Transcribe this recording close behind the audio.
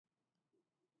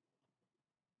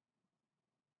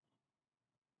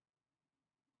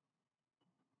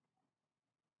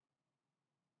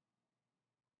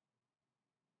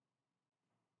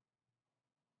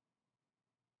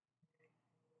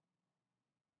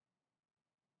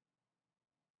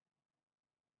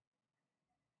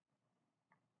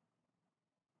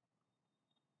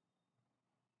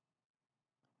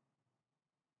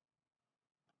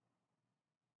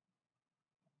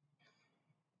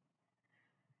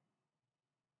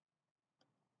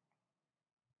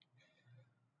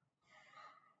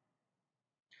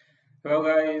Hello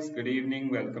guys, good evening.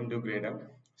 Welcome to Gradeup.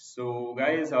 So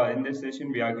guys, in this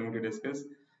session we are going to discuss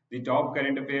the top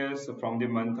current affairs from the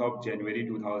month of January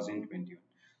 2021.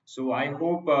 So I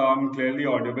hope I'm clearly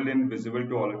audible and visible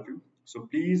to all of you. So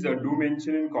please do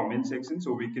mention in comment section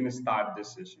so we can start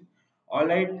this session. All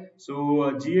right.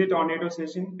 So GA tornado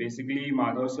session basically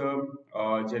Madhav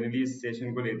sir generally इस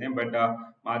session को लेते हैं but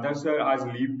Madhav sir आज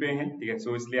leave पे हैं ठीक है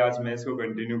सो इसलिए आज मैं इसको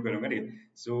कंटिन्यू करूंगा ठीक है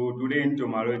so today and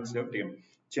tomorrow it's ठीक है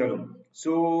चलो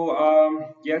so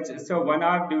yes it's a 1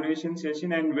 hour duration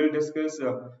session and we'll discuss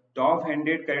top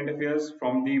 100 current affairs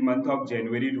from the month of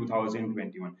January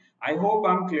 2021. I hope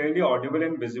I'm clearly audible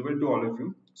and visible to all of you.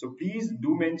 So please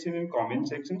do mention in comment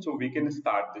section so we can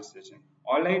start this session.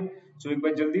 All right. So एक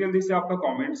बार जल्दी जल्दी से आपका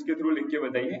comments के through लिख के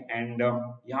बताइए and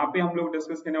यहाँ पे हम लोग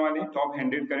डिस्कस करने वाले हैं top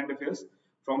 100 current affairs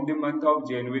from the month of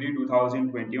January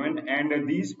 2021 and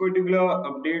these particular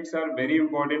updates are very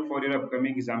important for your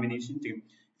upcoming examination team.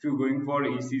 If you're going for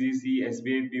ECGC,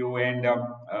 SBI PO and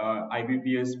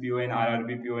IBPS PO and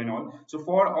RRB PO and all. So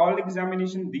for all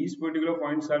examination, these particular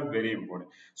points are very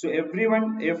important. So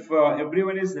everyone, if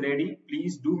everyone is ready,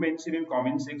 please do mention in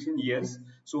comment section yes,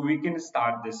 so we can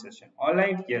start this session. All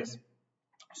right, yes.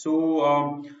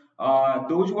 So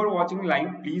those who are watching live,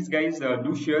 please guys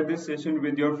do share this session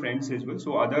with your friends as well,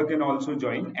 so other can also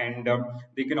join and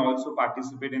they can also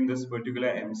participate in this particular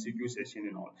MCQ session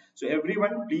and all. So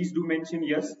everyone, please do mention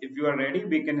yes. If you are ready,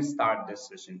 we can start this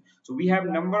session. So we have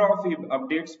number of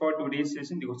updates for today's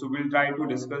session. So we'll try to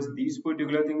discuss these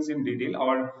particular things in detail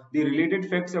or the related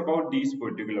facts about these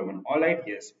particular one. All right,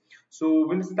 yes. So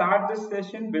we'll start this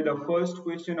session with the first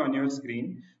question on your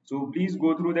screen. So please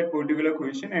go through that particular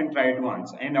question and try to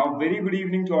answer. And a very good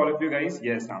evening to all of you guys.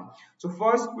 Yes, so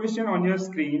first question on your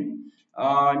screen.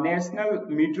 National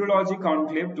Meteorology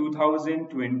Conclave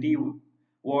 2020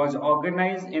 was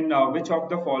organized in which of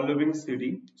the following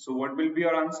city? So what will be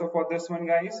your answer for this one,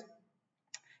 guys?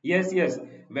 Yes,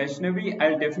 Vaishnavi,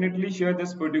 I'll definitely share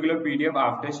this particular PDF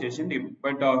after session.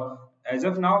 But as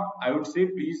of now, I would say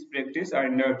please practice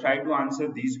and try to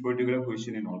answer these particular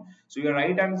question and all. So your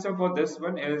right answer for this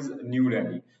one is New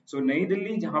Delhi. So नई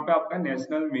दिल्ली जहाँ पे आपका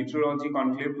national metrology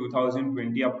conclave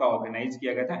 2020 आपका organise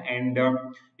किया गया था and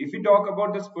if you talk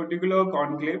about this particular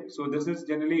conclave, so this is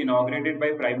generally inaugurated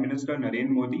by Prime Minister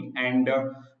Narendra Modi and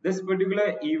this particular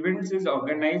event is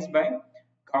organized by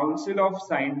Council of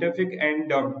Scientific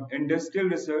and Industrial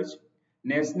Research,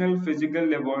 National Physical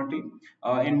Laboratory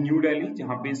in New Delhi,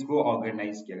 जहाँ पे इसको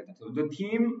organize किया गया था. So the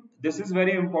theme, this is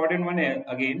very important one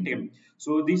again, Tim.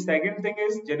 So the second thing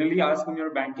is generally asked in your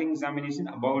banking examination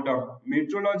about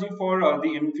meteorology for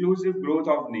the inclusive growth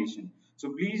of nation. So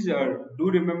please do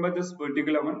remember this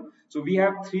particular one. So we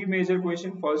have three major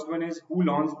questions. First one is who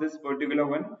launched this particular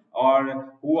one,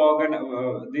 or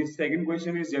who the second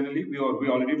question is generally we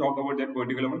already talked about that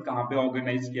particular one. कहाँ पे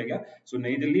organize किया गया? So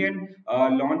New Delhi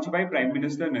and launched by Prime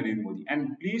Minister Narendra Modi.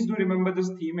 And please do remember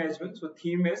this theme as well. So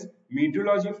theme is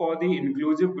meteorology for the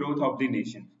inclusive growth of the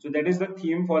nation. So that is the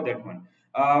theme for that one.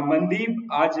 Mandeep,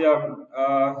 आज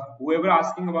whoever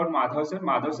asking about Madhav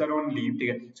sir on leave, ठीक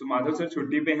है. So Madhav sir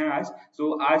छुट्टी पे हैं आज.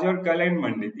 So आज और कल एंड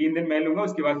मंडे 3 दिन मैं लूंगा,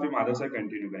 उसके बाद फिर माधव सर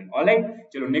कंटिन्यू करेंगे. ऑलराइट,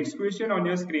 चलो next question on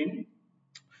your screen.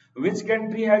 Which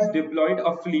country has deployed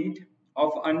a fleet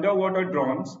of underwater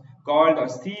drones called a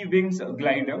Sea Wings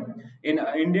Glider in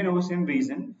Indian Ocean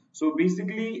region? So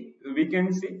basically, we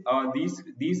can say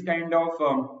these kind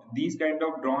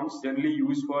of drones generally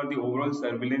used for the overall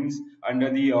surveillance under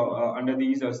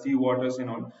these sea waters and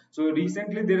all. So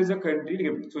recently there is a country,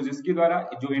 so जिसके द्वारा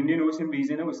जो Indian Ocean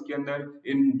region है उसके अंदर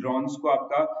इन drones को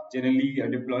आपका generally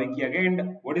deploy किया गया.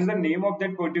 And what is the name of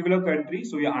that particular country?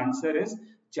 So your answer is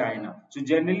China. So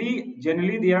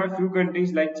generally there are few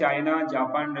countries like China,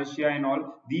 Japan, Russia and all.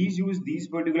 These use these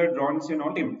particular drones and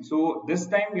all. So this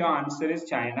time your answer is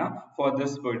China for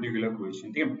this particular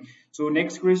question. So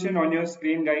next question on your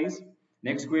screen, guys.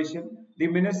 Next question. The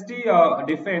Ministry of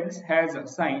Defense has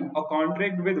signed a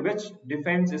contract with which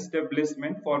defense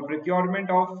establishment for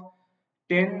procurement of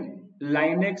 10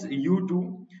 Linux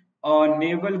U2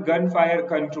 naval gunfire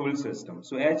control system.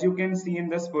 So as you can see in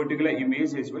this particular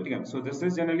image as well, so this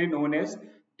is generally known as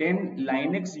 10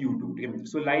 Linux U2.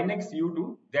 So Linux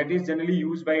U2 that is generally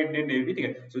used by Indian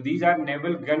Navy. So these are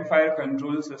naval gunfire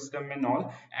control system and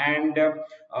all. And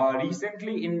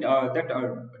recently in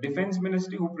that defense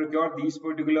ministry who procured these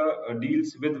particular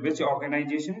deals with which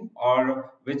organization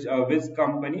or which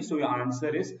company? So your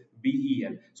answer is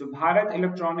BEL. So Bharat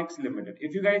Electronics Limited.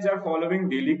 If you guys are following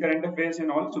daily current affairs and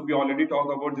all, so we already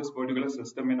talk about this particular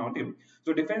system and all.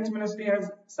 So Defense Ministry has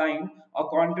signed a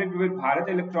contract with Bharat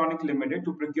Electronics Limited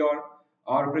to procure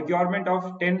or procurement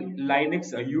of 10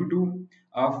 Linux U2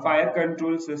 fire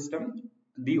control system.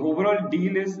 The overall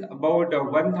deal is about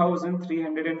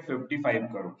 1,355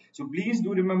 crore. So please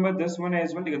do remember this one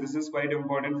as well, because this is quite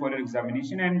important for your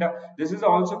examination, and this is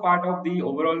also part of the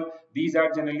overall. These are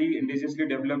generally indigenously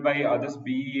developed by others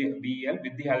BEL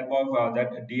with the help of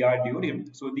that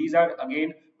DRDO. So these are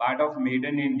again part of Made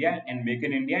in India and Make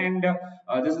in India, and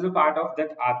this is a part of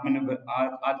that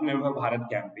Atmanirbhar Bharat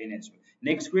campaign as well.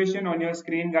 Next question on your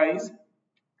screen, guys.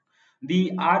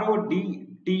 The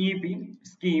RODTEP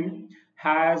scheme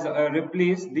has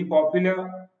replaced the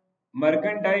popular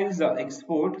mercantile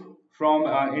export from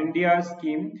India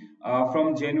scheme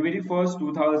from January 1st,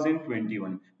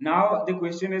 2021. Now the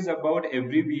question is about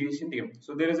abbreviation.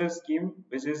 So there is a scheme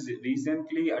which is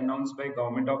recently announced by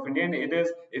Government of India, and it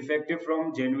is effective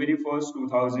from January 1st,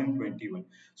 2021.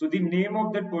 So the name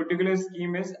of that particular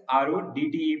scheme is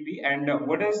RODTEP, and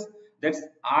what is that's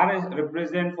R is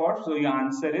represent for, so your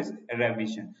answer is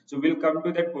remission. So we'll come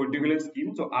to that particular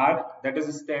scheme. So R, that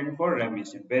is stand for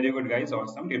remission. Very good, guys,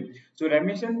 awesome. So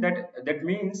remission, that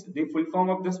means the full form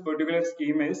of this particular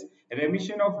scheme is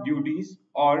remission of duties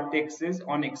or taxes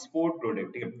on export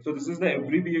product. So this is the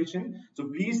abbreviation. So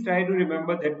please try to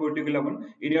remember that particular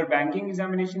one. In your banking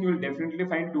examination, you will definitely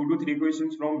find 2 to 3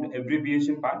 questions from the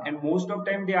abbreviation part, and most of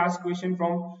time they ask question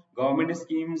from government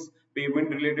schemes, payment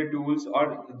related tools,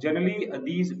 or generally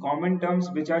these common terms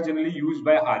which are generally used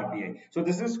by RBI. So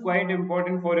this is quite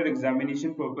important for your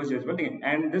examination purpose as well.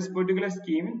 And this particular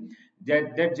scheme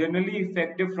that generally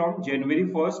effective from January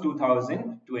 1st,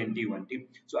 2021.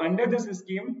 So under this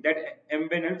scheme, that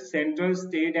embedded central,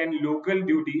 state, and local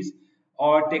duties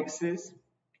or taxes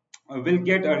will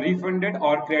get refunded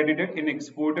or credited in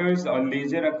exporters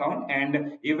ledger account,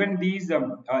 and even these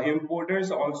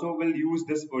importers also will use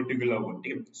this particular one.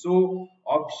 So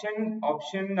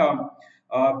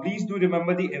please do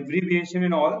remember the abbreviation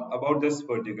and all about this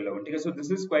particular one. So this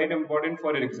is quite important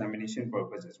for your examination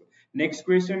purpose as well. Next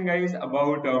question, guys,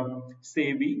 about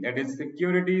SEBI, that is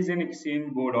Securities and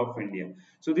Exchange Board of India.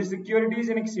 So the Securities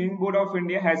and Exchange Board of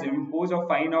India has imposed a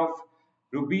fine of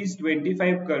rupees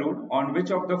 25 crore on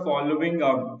which of the following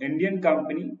Indian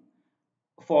company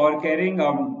for carrying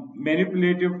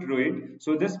manipulative trade.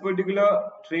 So this particular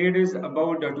trade is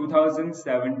about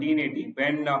 2017-18,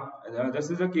 when this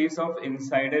is a case of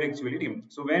insider actually.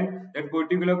 So when that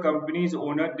particular company's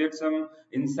owner did some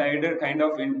insider kind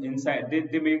of inside,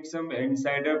 they make some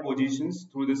insider positions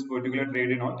through this particular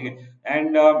trade and all.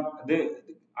 And the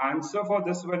answer for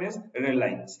this one is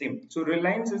Reliance team. So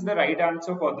Reliance is the right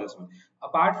answer for this one.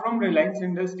 Apart from Reliance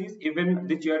Industries, even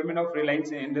the chairman of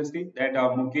Reliance Industries, that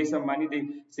Mukesh Ambani, they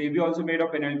SEBI also made a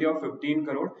penalty of 15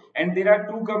 crore. And there are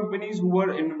two companies who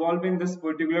were involved in this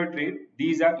particular trade.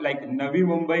 These are like Navi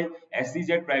Mumbai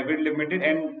SEZ Private Limited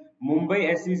and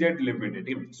Mumbai SEZ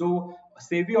Limited. So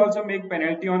SEBI also make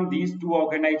penalty on these two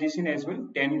organizations as well,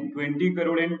 20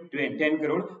 crore and 10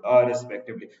 crore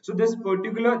respectively. So this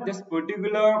particular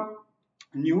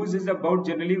news is about,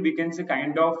 generally we can say,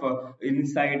 kind of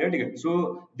insider.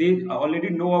 So they already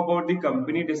know about the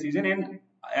company decision, and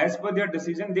as per their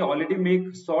decision they already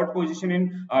make short position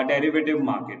in derivative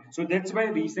market. So that's why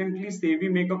recently SEBI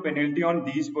make a penalty on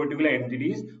these particular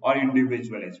entities or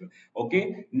individual as well.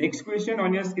 Okay, next question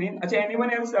on your screen. Achha,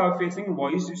 anyone else facing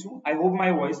voice issue? I hope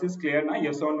my voice is clear now.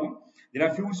 Yes or no? There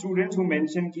are few students who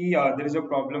mentioned ki there is a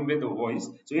problem with the voice.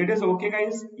 So it is okay,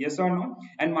 guys? Yes or no?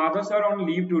 And Madhav sir on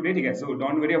leave today, okay? So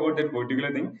don't worry about that particular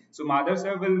thing. So Madhav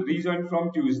sir will rejoin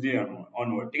from Tuesday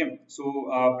onward. Okay? So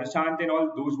Prashant and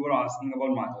all those who are asking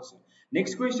about Madhav sir.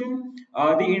 Next question.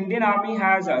 The Indian Army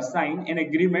has signed an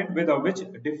agreement with which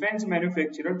defense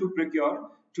manufacturer to procure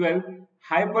 12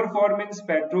 high-performance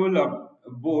patrol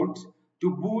boats to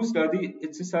boost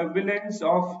its surveillance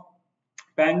of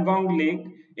Pangong Lake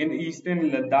in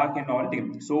eastern Ladakh and all.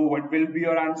 So what will be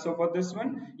your answer for this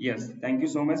one? Yes, thank you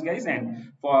so much, guys.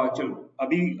 And for चलो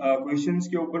अभी questions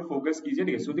के ऊपर focus कीजिए,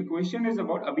 ठीक है. So the question is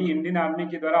about, अभी Indian army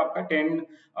के द्वारा आपका 10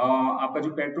 आपका जो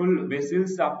पेट्रोल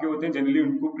वेसल्स आपके होते हैं जनरली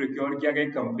उनको प्रोक्योर किया गया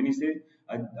कंपनी से.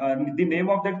 The name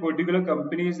of that particular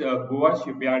company is Goa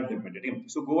Shipyard Limited.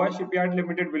 So Goa Shipyard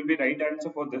Limited will be right answer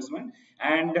for this one.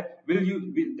 And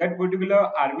that particular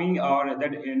army or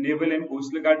that naval and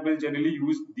coastal guard will generally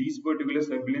use these particular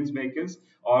surveillance vehicles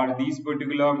or these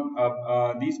particular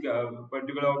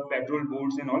patrol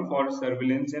boats and all for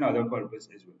surveillance and other purposes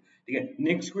as well. Okay.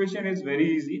 Next question is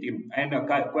very easy and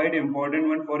quite important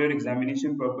one for your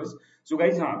examination purpose. So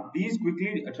guys, please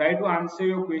quickly try to answer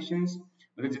your questions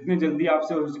जितने जल्दी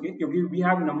आपसे हो सके, क्योंकि we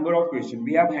have number of question,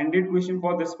 we have 100 question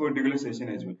for this particular session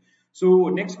as well. So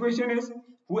next question is,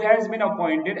 who has been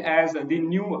appointed as the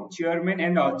new chairman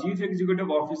and chief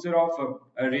executive officer of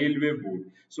railway board.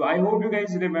 So I hope you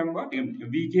guys remember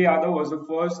VK Yadav was the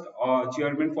first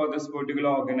chairman for this particular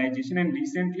organization, and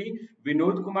recently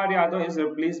Vinod Kumar Yadav is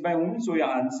replaced by whom? So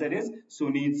your answer is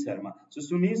Suneet Sharma. So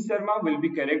Suneet Sharma will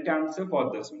be correct answer for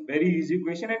this one. Very easy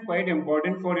question and quite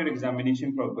important for your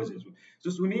examination purposes. So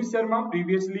Suneet Sharma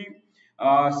previously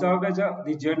served as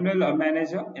the general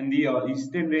manager in the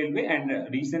Eastern Railway, and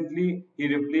recently he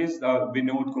replaced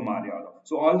Vinod Kumar Yadav.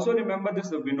 So also remember this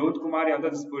Vinod Kumar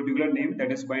Yadav, this particular name,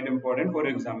 that is quite important for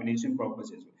examination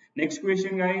purposes. Next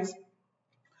question, guys.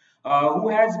 Who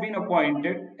has been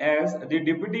appointed as the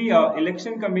Deputy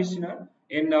Election Commissioner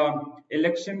in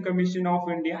Election Commission of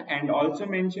India, and also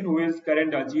mention who is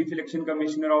current Chief Election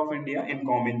Commissioner of India in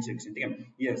comment section. Okay?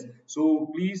 Yes.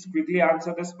 So please quickly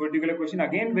answer this particular question.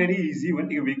 Again, very easy one,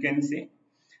 we can say.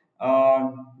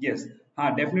 Yes,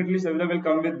 हाँ definitely Savila will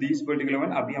come with these particular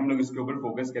one. अभी हम लोग इसके ऊपर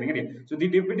focus करेंगे. So the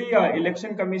deputy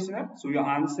election commissioner. So your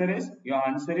answer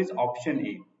is option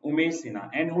A, Umesh Sinha.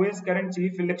 And who is current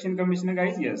chief election commissioner,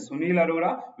 guys? Yes, Sunil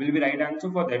Arora will be right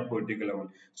answer for that particular one.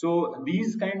 So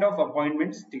these kind of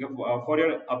appointments for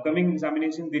your upcoming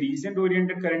examination, the recent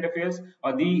oriented current affairs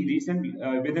or the recent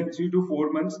within 3 to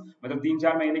 4 months, मतलब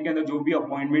 3-4 महीने के अंदर जो भी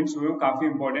appointments हुए वो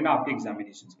काफी important है आपके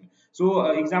examinations में. So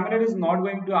examiner is not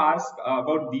going to ask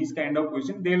about these kind of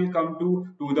questions. They will come to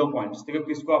the points. ठीक है,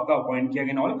 किसको आपका appoint किया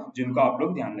गया और जिनको आप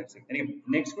लोग ध्यान रख सकते हैं.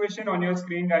 Next question on your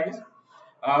screen, guys.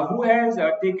 Who has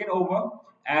taken over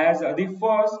as the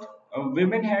first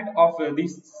women head of the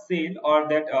SAIL, or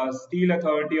that Steel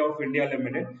Authority of India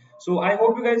Limited? So I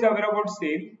hope you guys are aware about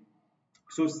SAIL.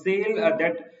 So SAIL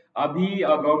that अभी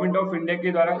government of India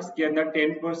के द्वारा इसके अंदर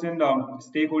 10%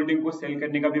 stake holding को cell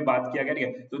करने का भी बात किया गया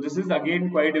है. तो this is again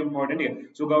quite important है.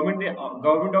 So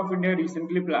government of India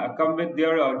recently come with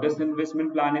their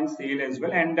disinvestment plan in cell as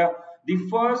well, and the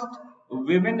first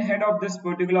women head of this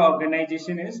particular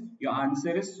organization is, your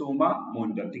answer is Soma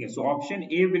Mondal. Okay, so option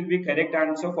A will be correct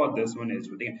answer for this one as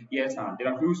well. Okay, yes, there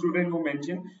are few students who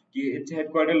mentioned its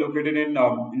headquarters located in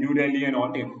New Delhi and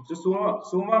all. So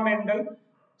Soma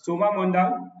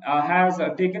Mondal has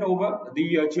taken over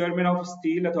the chairman of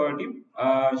Steel Authority.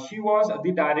 She was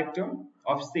the director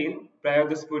of SAIL prior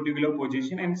this particular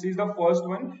position, and she is the first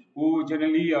one who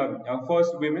generally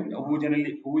first women who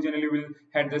generally will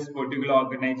head this particular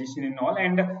organization and all,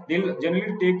 and they'll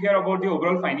generally take care about the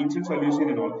overall financial solution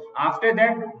and all. After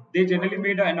that, they generally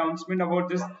made an announcement about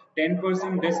this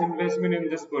 10% disinvestment in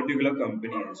this particular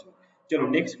company as well.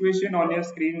 Chalo, next question on your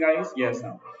screen, guys. Yes,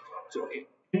 so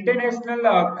International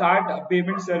Card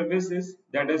Payment Services,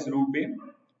 that is RuPay,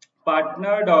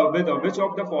 partnered with which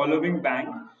of the following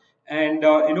bank and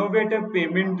innovative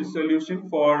payment solution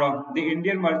for the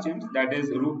Indian merchants, that is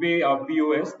RuPay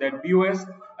POS. That POS,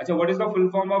 achha, what is the full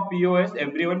form of POS?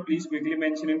 Everyone please quickly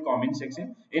mention in comment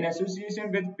section. In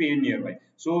association with Pay Nearby.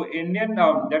 So Indian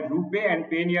that RuPay and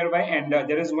Pay Nearby, and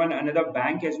there is one another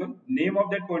bank as well. Name of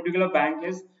that particular bank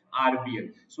is RBL.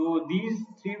 So these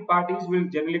three parties will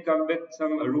generally come with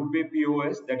some RuPay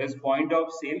POS, that is point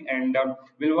of sale, and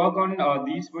will work on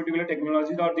these particular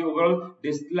technologies or the overall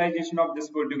digitalization of this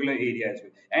particular area as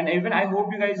well. And even I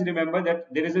hope you guys remember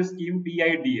that there is a scheme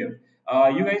PIDF.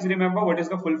 You guys remember what is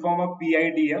the full form of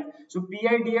PIDF? So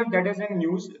PIDF, that is in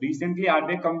news. Recently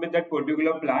RBI come with that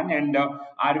particular plan, and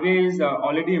RBI is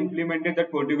already implemented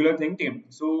that particular thing.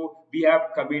 So we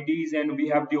have committees and we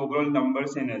have the overall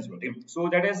numbers in as well. So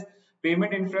that is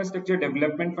Payment Infrastructure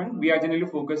Development Fund. We are generally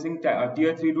focusing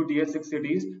tier 3 to tier 6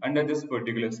 cities under this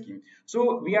particular scheme.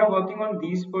 So we are working on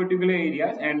these particular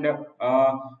areas, and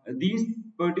these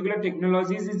particular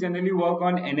technologies is generally work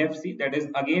on NFC. That is,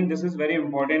 again, this is very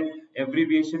important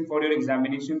abbreviation for your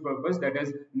examination purpose, that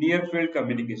is near field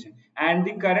communication. And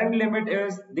the current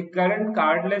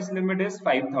cardless limit is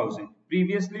 5,000.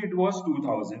 Previously it was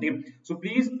 2,000. So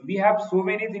please, we have so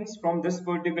many things from this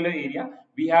particular area.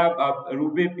 We have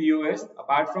RuPay POS.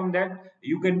 Apart from that,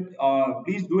 you can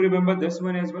please do remember this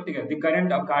one as well. The current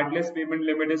cardless payment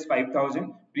limit is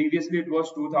 5,000. Previously it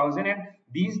was 2,000, and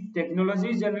these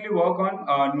technologies generally work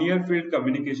on near field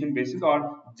communication basis,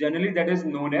 or generally that is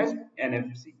known as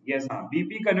NFC. Yes,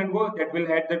 BP Kanango, that will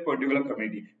head that particular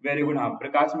committee. Very good.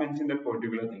 Prakash mentioned that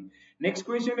particular thing. Next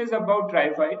question is about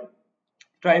TriFed.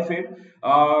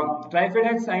 TriFed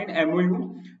has signed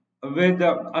MOU with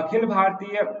Akhil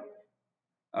Bharatiya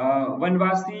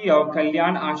Vanvasi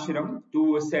Kalyan Ashram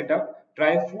to set up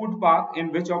Tri-Food Park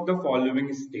in which of the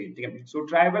following state? Okay. So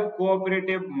Tribal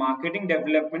Cooperative Marketing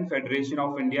Development Federation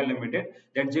of India Limited,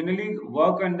 that generally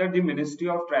work under the Ministry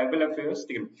of Tribal Affairs.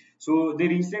 Okay. So they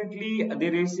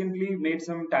recently made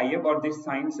some tie-up, or they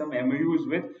signed some MOUs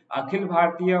with Akhil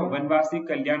Bharatiya Vanvasi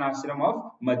Kalyan Ashram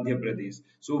of Madhya Pradesh.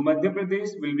 So Madhya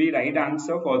Pradesh will be right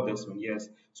answer for this one. Yes.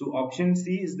 So option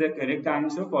C is the correct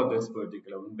answer for this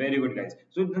particular one. Very good, guys.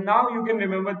 So now you can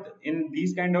remember, in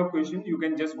these kind of questions you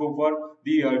can just go for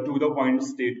the to the point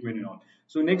statement and all.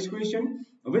 So next question: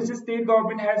 which state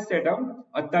government has set up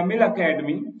a Tamil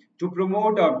Academy to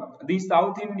promote the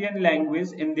South Indian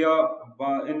language in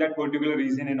that particular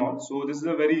region and all? So this is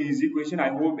a very easy question. I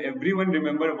hope everyone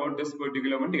remember about this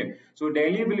particular one. ठीक है? So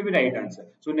Delhi will be right answer.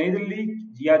 So नई दिल्ली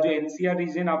या जो NCR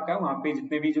reason आपका, वहाँ पे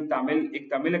जितने भी जो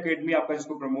तमिल अकेडमी आपका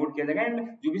जिसको प्रमोट किया जाएगा, एंड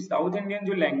जो भी साउथ इंडियन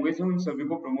जो लैंग्वेज है उन सभी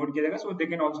को प्रमोट किया जाएगा. सो they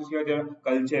can also share their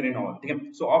culture and all. ठीक है?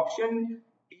 So option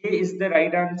A is the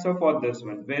right answer for this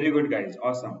one. Very good, guys.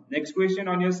 Awesome. Next question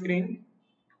on your screen.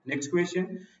 Next question: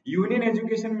 Union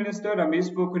Education Minister Ramesh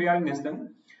Pokhriyal Nishank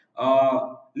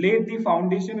laid the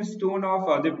foundation stone of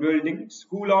the building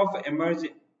School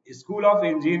of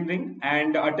Engineering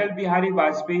and Atal Bihari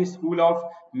Vajpayee School of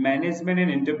Management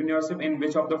and Entrepreneurship in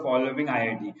which of the following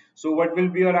IIT? So what will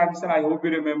be your answer? I hope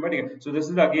you remember. So this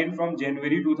is again from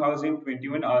January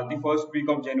 2021, the first week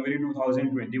of January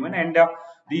 2021, and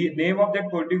the name of that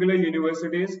particular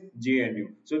university is JNU.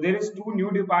 So there is two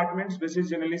new departments which is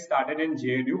generally started in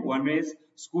JNU. One is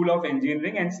School of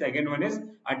Engineering and second one is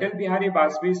Atal Bihari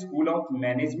Vajpayee School of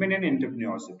Management and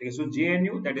Entrepreneurship. Okay, so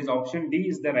JNU, that is option D,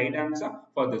 is the right answer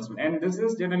for this one. And this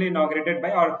is generally inaugurated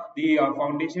by, or the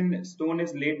foundation stone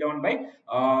is laid down by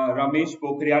Ramesh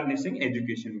Pokhriyal Nishank,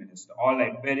 Education Minister. All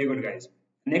right, very good, guys.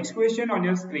 Next question on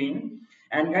your screen.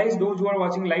 And guys, those who are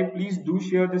watching live, please do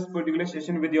share this particular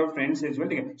session with your friends as well.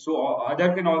 Okay? So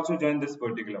other can also join this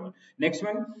particular one. Next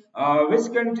one: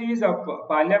 which country's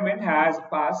parliament has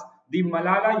passed the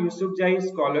Malala Yousafzai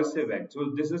Scholarship Act?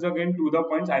 So this is again to the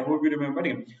points. I hope you remember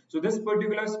it. So this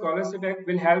particular scholarship act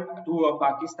will help to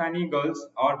Pakistani girls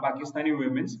or Pakistani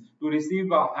women to receive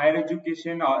higher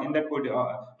education in that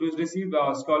to receive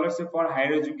scholarship for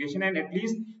higher education, and at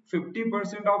least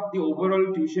 50% of the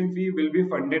overall tuition fee will be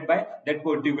funded by that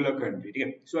particular country.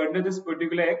 Okay? So under this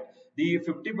particular act, the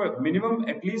 50 minimum,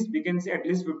 at least we can say at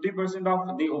least 50%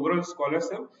 of the overall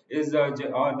scholarship is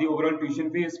the overall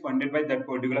tuition fee is funded by that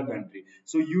particular country.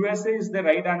 So USA is the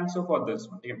right answer for this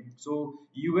one. Okay? So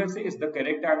USA is the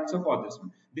correct answer for this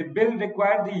one. The bill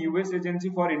required the US Agency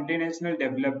for International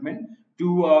Development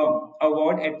to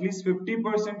award at least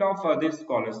 50% of this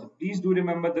scholarship. Please do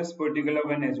remember this particular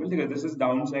one as well, because this is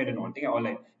downside and all. Okay? All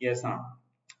right. Yes,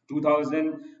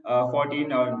 2014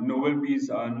 Nobel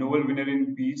winner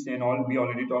in peace and all. We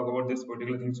already talked about this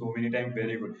particular thing so many times.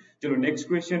 Very good. Chalo, next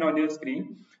question on your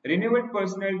screen. Renewed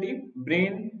personality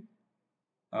Brain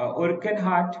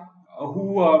Urquhart,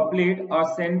 who played a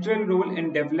central role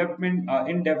in developing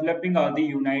the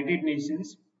United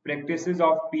Nations practices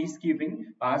of peacekeeping,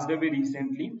 passed away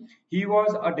recently. He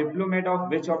was a diplomat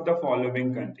of which of the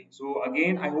following country? So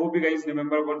again, I hope you guys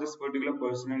remember about this particular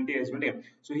personality as well.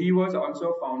 So he was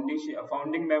also a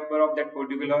founding member of that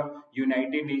particular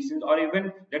United Nations, or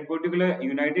even that particular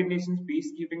United Nations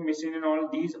peacekeeping mission, and all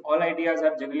these all ideas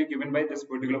are generally given by this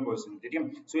particular personality.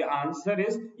 So your answer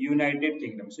is United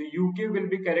Kingdom. So UK will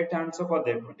be correct answer for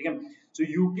that one. So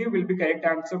UK will be correct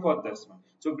answer for this one.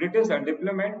 So British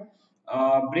diplomat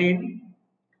Brain,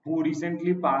 who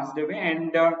recently passed away,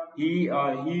 and he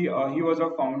was a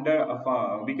founder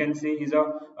of we can say he's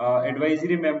a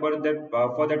advisory member that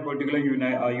for that particular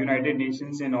United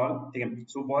Nations and all.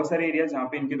 So बहुत सारे areas जहाँ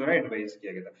पे इनके द्वारा advise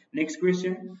किया गया था. Next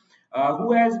question: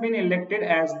 who has been elected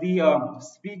as the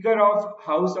Speaker of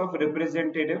House of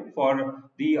Representative for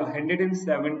the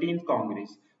 117th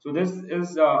Congress? So this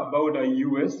is about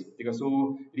US.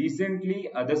 So recently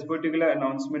this particular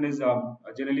announcement is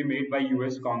generally made by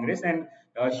US Congress, and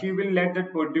she will lead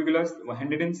that particular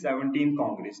 117th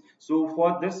Congress. So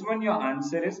for this one, your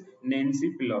answer is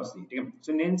Nancy Pelosi.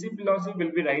 So Nancy Pelosi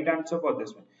will be right answer for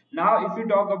this one. Now, if you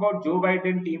talk about Joe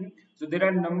Biden team, so there are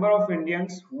a number of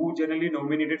Indians who generally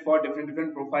nominated for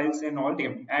different profiles and all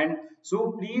team. And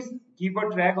so please keep a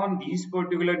track on these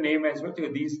particular name as well.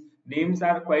 These names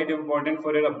are quite important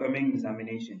for your upcoming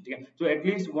examination. So at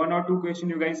least one or two questions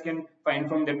you guys can find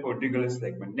from that particular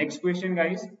segment. Next question,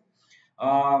 guys.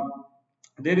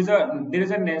 There is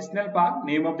a national park.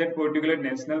 Name of that particular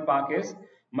national park is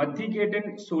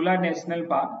Mathiketan Sola National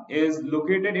Park. Is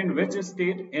located in which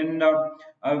state, in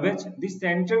which the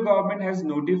central government has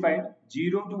notified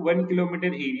 0 to 1 kilometer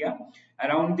area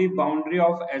around the boundary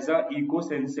of as a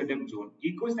eco-sensitive zone.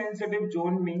 Eco-sensitive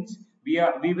zone means we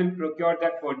will procure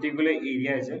that particular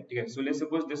area as well. Okay, so let's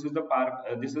suppose this is the park,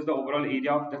 this is the overall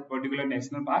area of that particular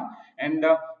national park, and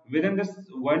within this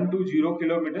 1 to 0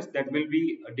 kilometers, that will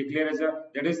be declared as a,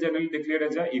 that is generally declared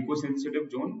as a eco-sensitive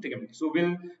zone. Okay, so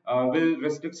will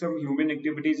restrict some human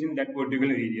activities in that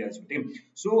particular area as well. Okay,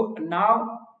 so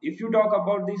now if you talk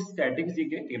about the static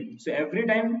GK, okay, so every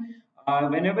time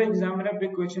whenever examiner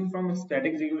pick question from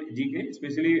static GK,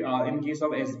 especially in case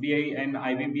of SBI and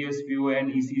IBPS PO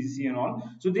and ECC and all,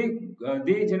 so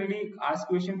they generally ask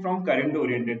question from current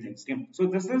oriented things. Okay? So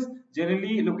this is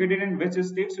generally located in which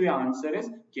state? So your answer is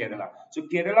Kerala. So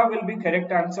Kerala will be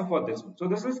correct answer for this one. So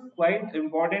this is quite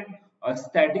important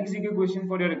static GK question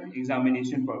for your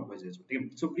examination purposes. Okay?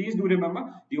 So please do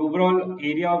remember the overall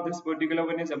area of this particular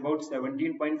one is about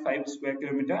 17.5 square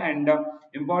kilometer, and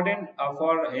important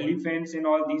for elephants and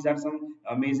all, these are some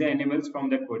major animals from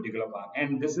that particular park,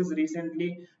 and this is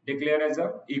recently declared as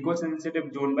a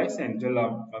eco-sensitive zone by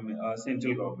central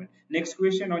government. Next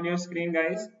question on your screen,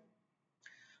 guys.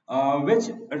 Which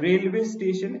railway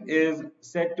station is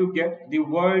said to get the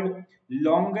world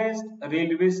longest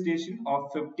railway station of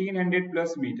 1500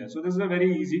 plus meters? So this is a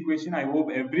very easy question. I hope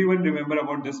everyone remember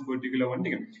about this particular one.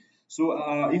 Okay. So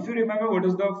if you remember what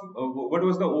was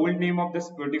the old name of this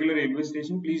particular railway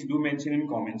station, please do mention in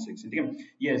comment section. Okay.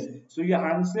 Yes. So your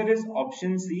answer is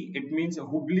option C. It means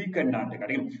Hubli, Karnataka.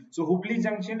 Okay. So Hubli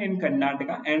Junction in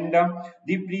Karnataka, and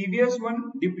the previous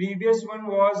one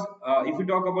was if you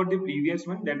talk about the previous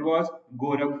one, that was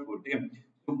Gorakhpur. Okay.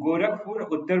 So Gorakhpur,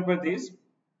 Uttar Pradesh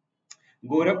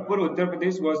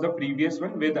was the previous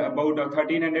one with about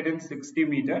 1360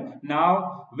 meter.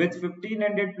 Now with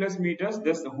 1500 plus meters,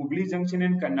 this Hubli Junction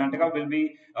in Karnataka will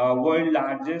be world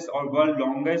largest or world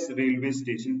longest railway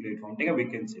station platform. Okay, we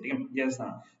can say. Okay. Yes,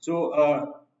 sir.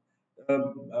 So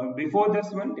before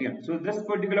this one, yeah, so this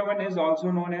particular one is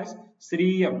also known as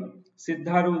Sri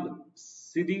Siddharudha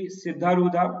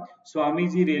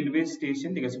Swamiji Railway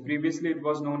Station, because previously it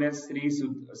was known as Sri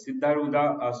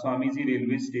Siddharudha Swamiji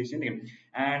Railway Station,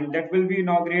 and that will be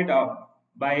inaugurated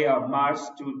by March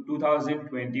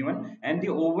 2021, and the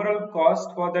overall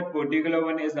cost for that particular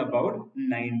one is about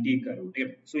 90 crore.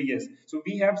 Okay. So yes, so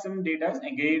we have some data.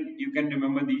 Again, you can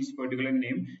remember these particular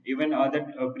name, even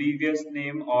that previous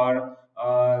name or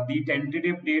the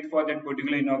tentative date for that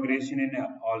particular inauguration in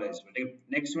all as well. Okay.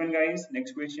 Next one, guys.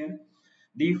 Next question.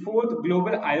 The fourth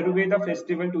Global Ayurveda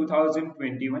Festival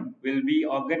 2021 will be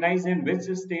organized in which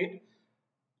state,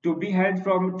 to be held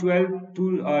from 12th to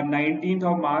 19th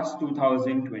of March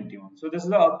 2021. So this is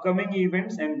the upcoming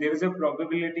events, and there is a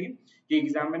probability the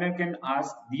examiner can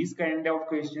ask these kind of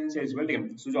questions as well.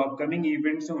 So जो upcoming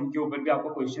events हैं उनके ऊपर भी आपको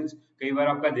questions कई बार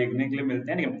आपका देखने के लिए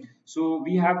मिलते हैं. So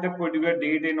we have that particular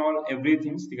date and all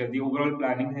everything, the overall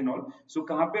planning and all. So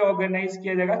कहाँ पे organize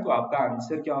किया जाएगा? तो आपका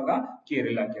answer क्या होगा?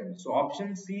 केरला के अंदर. So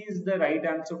option C is the right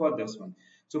answer for this one.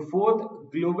 So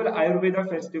fourth Global Ayurveda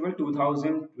Festival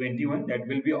 2021, that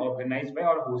will be organized by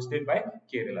or hosted by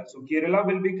Kerala. So Kerala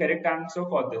will be correct answer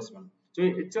for this one. So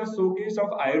it's a showcase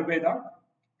of Ayurveda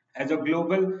as a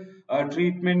global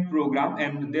treatment program,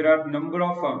 and there are number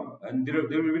of there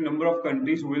will be number of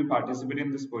countries who will participate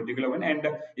in this particular one, and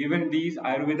even these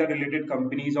Ayurveda related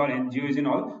companies or NGOs and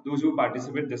all, those who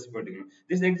participate this particular.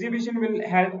 This exhibition will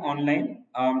have online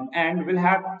and will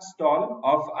have stall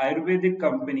of Ayurvedic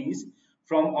companies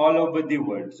from all over the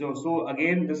world. So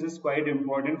again, this is quite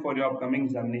important for your upcoming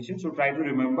examination. So try to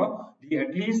remember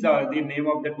at least the name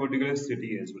of that particular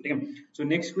city as well. Okay. So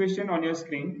next question on your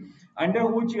screen. Under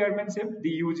whose chairmanship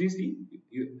the UGC,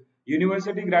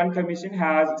 University Grant Commission,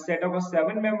 has set up a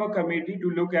 7-member committee to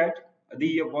look at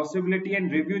the possibility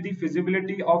and review the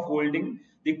feasibility of holding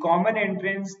the common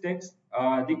entrance test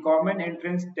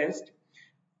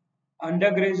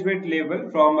undergraduate level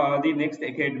from the next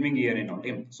academic year and all.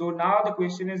 So now the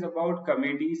question is about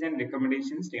committees and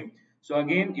recommendations. So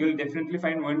again, you will definitely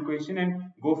find one question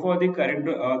and go for the current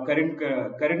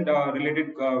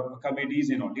related committees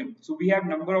and all. So we have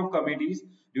number of committees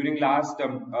during last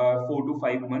 4 to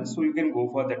 5 months, so you can go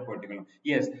for that particular.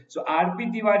 Yes, so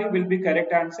RP Tiwari will be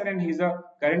correct answer, and he's a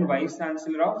current vice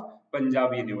chancellor of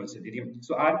Punjab University.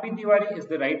 So RP Tiwari is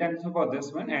the right answer for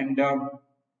this one, and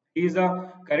he is the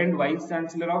current vice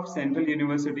chancellor of Central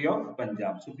University of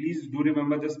Punjab. So please do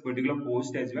remember this particular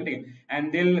post as well, and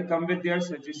they'll come with their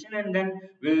suggestion, and then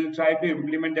we'll try to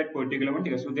implement that particular one.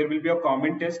 So there will be a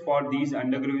comment test for these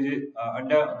undergraduate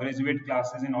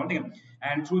classes and all,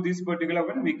 and through this particular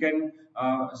one we can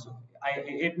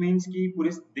it means कि पूरे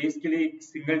देश के लिए एक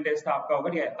single test आपका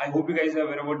होगा. I hope you guys are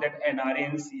aware about that NRA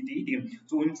and CT.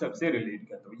 So उन सबसे relate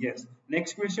करता हूँ. Yes.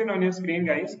 Next question on your screen,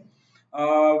 guys.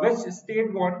 Which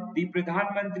state won the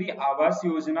Pradhan Mantri Awas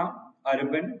Yojana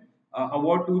Urban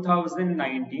Award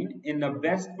 2019 in the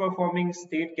best performing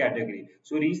state category?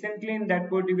 So recently in that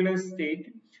particular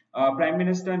state, Prime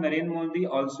Minister Narendra Modi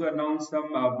also announced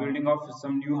some building of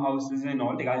some new houses and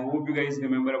all. Like, I hope you guys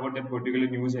remember about that particular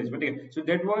news as well. Okay. So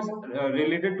that was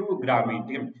related to Gramin.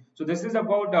 Okay. So this is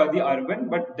about the urban,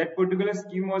 but that particular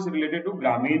scheme was related to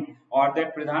Gramin or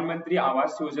that Pradhan Mantri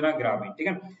Awas Yojana Gramin.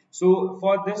 Okay. So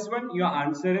for this one, your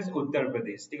answer is Uttar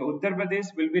Pradesh. Okay. Uttar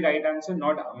Pradesh will be right answer,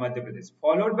 not Madhya Pradesh.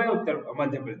 Followed by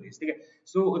Madhya Pradesh. Okay.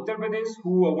 So Uttar Pradesh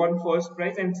who won first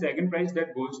prize and second prize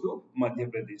that goes to Madhya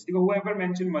Pradesh. Okay. Whoever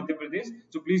mentioned Madhya Pradesh,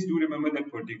 so please do remember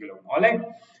that particular one. All right.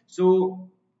 So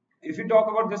if you talk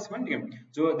about this one, okay,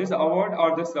 so this award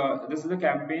or this is a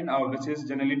campaign which is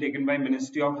generally taken by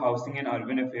Ministry of Housing and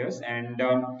Urban Affairs, and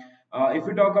if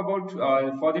you talk about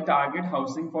for the target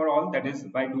housing for all, that is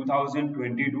by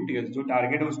 2022, ठीक है, जो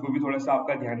target है उसको भी थोड़ा सा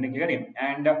आपका ध्यान रखिएगा.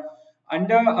 And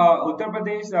under Uttar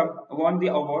Pradesh won the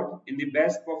award in the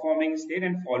best performing state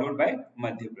and followed by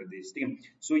Madhya Pradesh. ठीक है.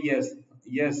 So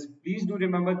yes, please do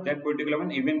remember that particular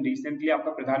one. Even recently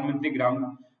आपका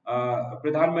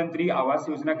प्रधानमंत्री आवास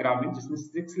योजना ग्रामीण जिसमें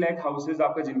 6 लाख हाउसेज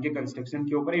आपका जिनके कंस्ट्रक्शन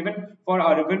के ऊपर. Even for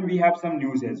urban we have some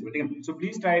news as well. So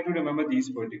please try to remember this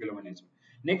particular one as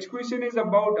well. Next question is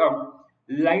about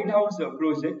light house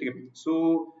project. So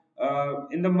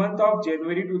in the month of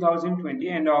January 2020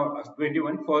 and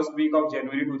 21, first week of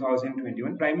January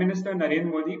 2021, Prime Minister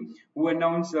Narendra Modi who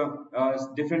announced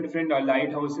different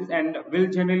lighthouses and will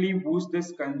generally boost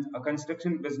this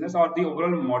construction business or the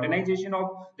overall modernization of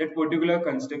that particular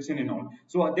construction and all.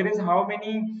 So there is how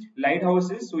many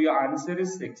lighthouses? So your answer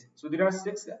is 6. So there are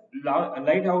 6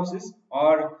 lighthouses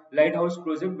or lighthouse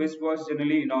project which was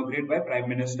generally inaugurated by Prime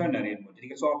Minister Narendra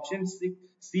Modi. So option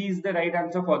C is the right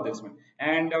answer for this one.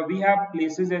 And we have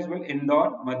places as well: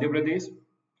 Indore, Madhya Pradesh,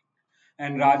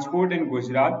 and Rajkot in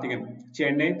Gujarat,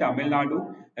 Chennai, Tamil Nadu,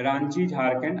 Ranchi,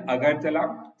 Jharkhand, Agartala,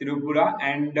 Tripura,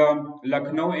 and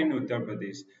Lucknow in Uttar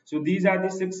Pradesh. So these are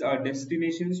the 6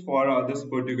 destinations for this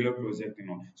particular project.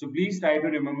 So please try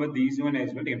to remember these one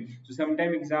as well. So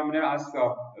sometimes examiner asks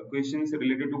questions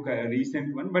related to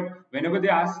recent one, but whenever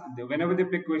they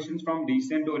pick questions from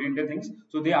recent oriented things,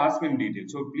 so they ask in detail.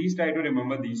 So please try to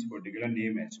remember these particular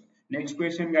name as well. Next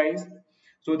question, guys.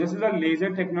 So this is a laser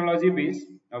technology base.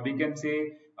 We can say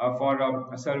for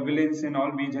surveillance and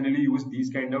all, we generally use these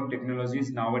kind of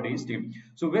technologies nowadays.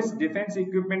 So which defense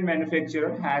equipment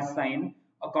manufacturer has signed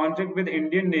a contract with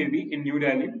Indian Navy in New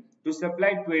Delhi to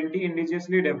supply 20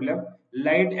 indigenously developed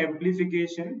light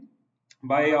amplification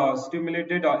by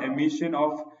stimulated emission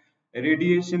of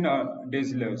radiation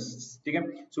dazzlers. Okay.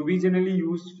 So we generally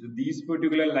use these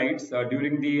particular lights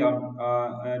during the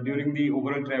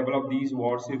overall travel of these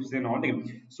warships and all.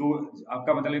 So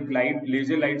आपका मतलब light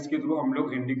laser lights के through हम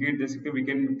लोग indicate दे सकते, we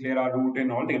can clear our route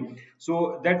and all.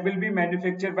 So that will be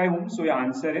manufactured by whom? So your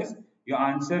answer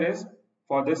is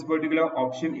for this particular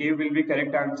option A will be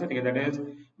correct answer. That is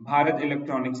Bharat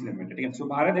Electronics Limited. So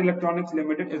Bharat Electronics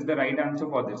Limited is the right answer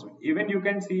for this one. Even you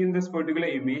can see in this particular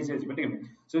image as well.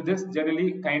 So this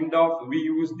generally kind of we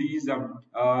use these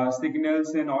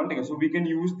signals and all. So we can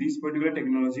use these particular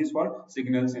technologies for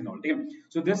signals and all.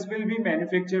 So this will be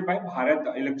manufactured by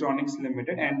Bharat Electronics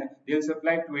Limited and they'll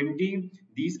supply 20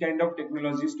 these kind of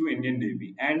technologies to Indian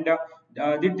Navy. And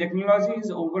the technology is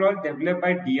overall developed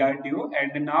by DRDO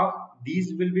and now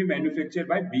these will be manufactured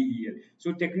by BEL.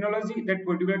 So technology, that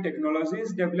particular technology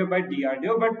is developed by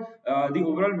DRDO, but the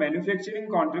overall manufacturing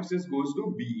contracts goes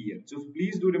to BEL. So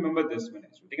please do remember this one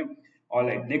as well. Okay? All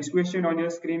right, next question on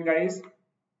your screen, guys.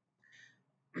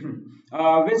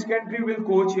 Which country will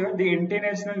co-chair the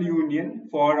International Union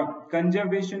for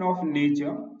Conservation of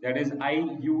Nature, that is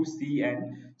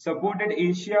IUCN, supported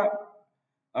Asia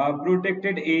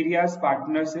Protected Areas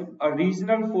Partnership, a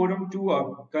regional forum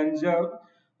to conserve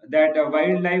that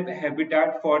wildlife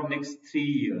habitat for next 3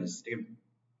 years.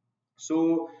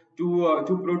 So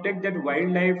to protect that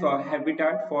wildlife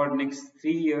habitat for next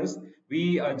 3 years,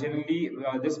 we generally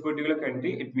this particular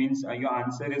country, it means your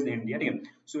answer is India.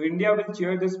 So India will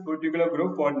chair this particular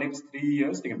group for next 3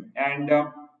 years. And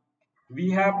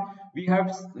we have we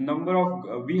have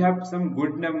some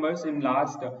good numbers in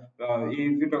last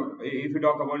if you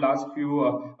talk about last few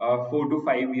 4 to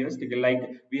 5 years. Like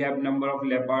we have number of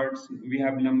leopards, we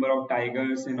have number of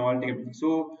tigers and all.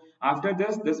 So After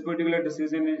this, this particular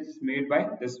decision is made by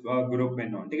this group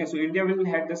and all. Okay, so India will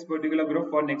head this particular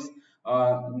group for next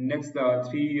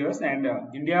 3 years, and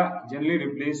India generally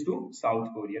replaced to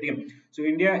South Korea. Okay, so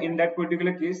India in that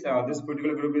particular case, this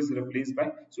particular group is replaced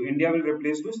by. So India will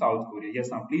replace to South Korea. Yes,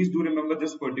 now please do remember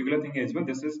this particular thing as well.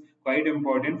 This is quite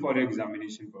important for your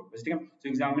examination purpose. Okay, so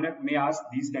examiner may ask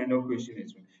these kind of question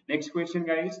as well. Next question,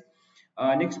 guys.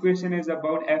 Next question is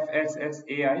about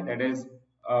FSSAI, that is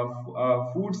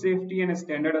Food Safety and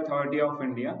Standard Authority of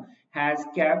India, has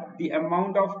capped the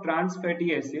amount of trans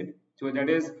fatty acid. So that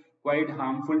is quite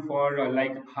harmful for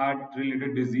like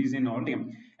heart-related disease in all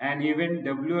time. And even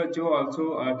WHO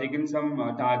also taken some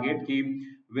target ki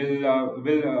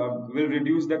will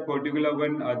reduce that particular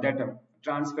one that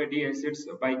trans fatty acids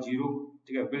by zero.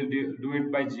 Will do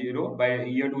it by zero by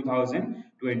year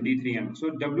 2023. So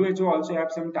WHO also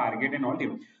have some target and all.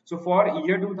 So for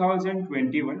year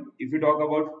 2021, if you talk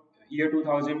about year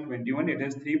 2021, it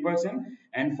is 3%,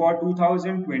 and for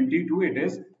 2022 it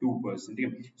is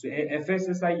 2%. So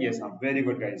FSSI, yes, very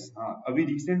good guys. अभी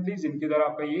recently जिनके द्वारा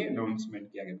आपका ये announcement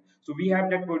किया गया. So we have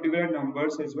that particular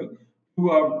numbers as well.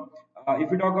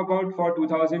 If we talk about for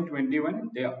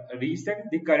 2021,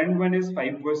 the current one is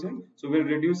 5%, so we'll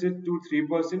reduce it to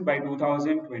 3% by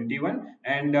 2021,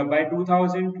 and by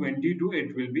 2022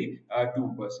 it will be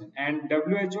 2%. And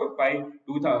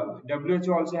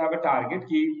WHO also have a target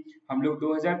कि हम लोग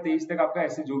 2023 तक आपका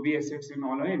ऐसे जो भी assets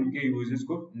involve है इनके यूजेस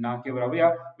को ना के बराबर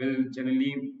या will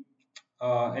generally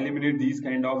eliminate these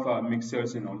kind of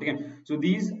mixtures and all. Okay, so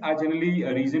these are generally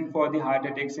a reason for the heart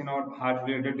attacks and or heart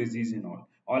related disease and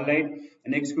all right,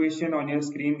 next question on your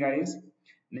screen, guys.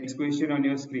 Next question on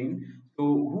your screen. So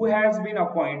who has been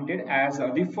appointed as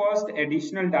the first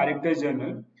additional director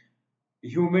general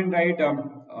human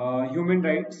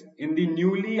rights in the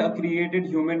newly created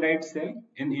human rights cell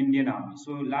in Indian Army?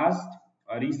 So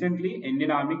recently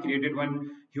Indian Army created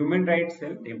one human rights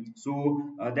cell. So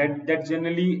that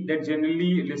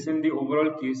generally listen the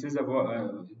overall cases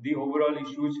about the overall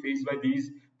issues faced by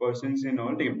these persons in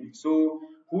all. So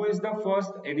who is the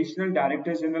first additional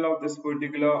director general of this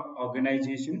particular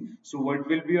organization? So what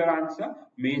will be your answer?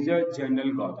 Major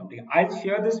General Gautam. I'll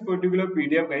share this particular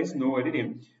PDF, guys, no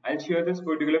worry. I'll share this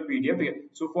particular PDF.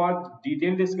 So for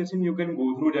detailed discussion you can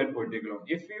go through that particular.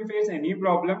 If you face any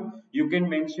problem you can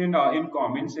mention in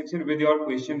comment section with your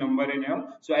question number and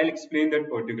all, so I'll explain that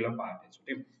particular part.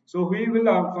 Okay, so we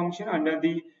will function under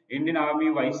the Indian Army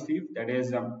Vice Chief, that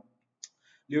is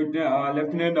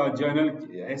Lieutenant General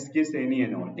S.K. Saini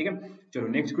and all. Okay? So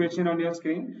next question on your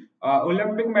screen.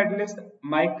 Olympic medalist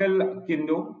Michael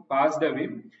Kindo passed away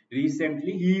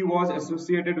recently. He was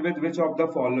associated with which of the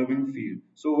following field?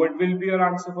 So what will be your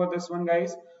answer for this one,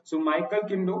 guys? So Michael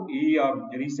Kindo, he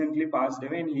recently passed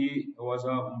away and he was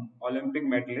an Olympic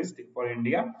medalist for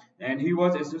India, and he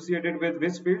was associated with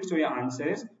which field? So your answer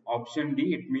is option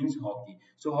D, it means hockey.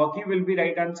 So hockey will be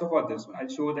right answer for this one. I'll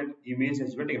show that image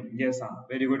as well. Yes,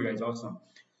 very good guys, awesome.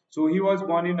 So he was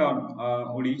born in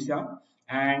Odisha,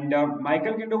 and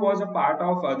Michael Kindo was a part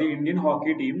of the Indian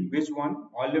hockey team which won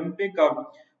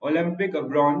Olympic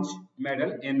bronze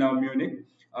medal in Munich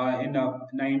in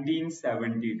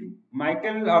 1972.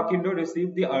 Michael Kindo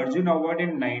received the Arjun Award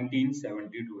in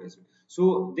 1972 as well.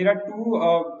 So there are two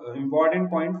important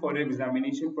points for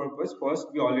examination purpose.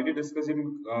 First, we already discussed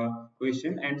in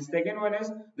question, and second one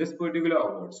is this particular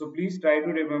award. So please try to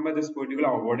remember this particular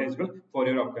award as well for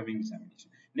your upcoming examination.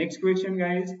 Next question,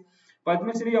 guys.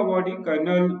 Padma Shri awardee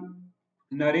Colonel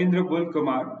Narendra Bul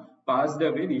Kumar passed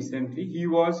away recently. He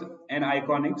was an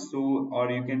iconic, so or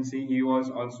you can say he was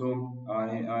also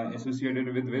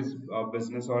associated with which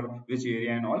business or which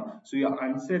area and all. So your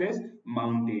answer is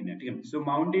mountaineer. So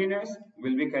mountaineers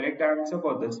will be correct answer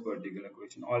for this particular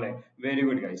question. All right, very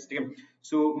good guys.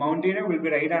 So mountaineer will be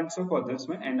right answer for this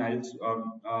one, and I'll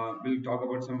will talk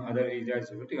about some other areas.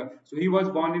 So he was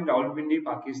born in Rawalpindi,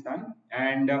 Pakistan,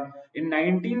 and in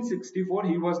 1964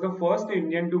 he was the first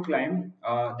Indian to climb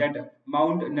that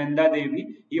Mount Nanda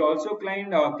Devi. He also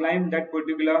climbed that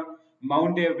particular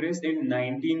Mount Everest in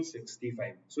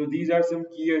 1965. So these are some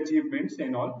key achievements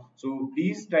and all. So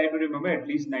please try to remember at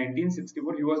least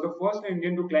 1964 he was the first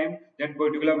Indian to climb that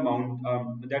particular Mount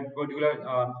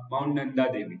Mount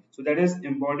Nanda Devi. So that is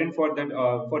important for that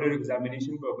for your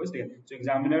examination purpose. So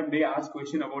examiner may ask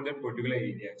question about that particular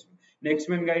area. Next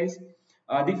one, guys.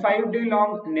 The 5-day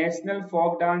long National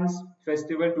Folk Dance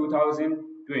Festival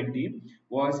 2020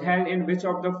 was held in which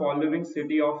of the following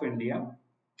city of India?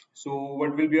 So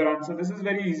what will be your answer? This is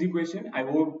very easy question. I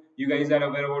hope you guys are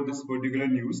aware about this particular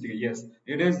news. Yes,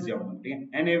 it is Jammu.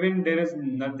 And even there is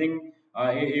nothing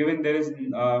Even there is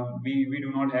we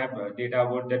do not have data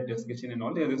about that discussion and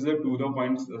all. There is a to the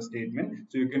points statement,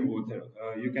 so you can go there.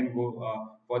 You can go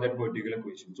for that particular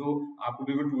question. So आपको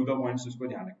बिल्कुल to the points उसको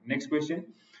ध्यान रखना. Next question: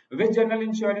 which general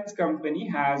insurance company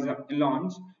has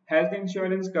launched health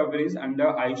insurance coverage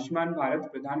under Ayushman Bharat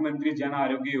Pradhan Mantri Jan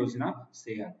Arogya Yojana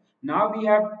Sehat? Now we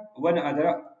have one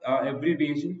other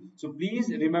abbreviation. So please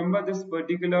remember this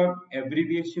particular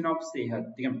abbreviation of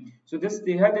Sehat. So this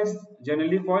Sehat is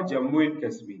generally for Jammu and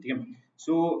Kashmir.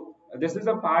 So this is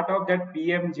a part of that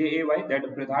PMJAY, that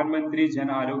Pradhan Mantri Jan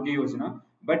Arogya Yojana.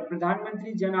 But Pradhan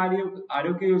Mantri Jan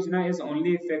Arogya Yojana is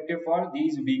only effective for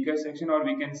these weaker section, or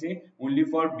we can say only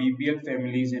for BPL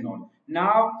families and all.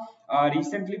 Now,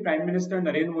 recently Prime Minister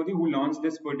Narendra Modi, who launched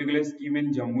this particular scheme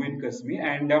in Jammu and Kashmir,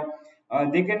 and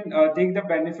they can take the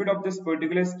benefit of this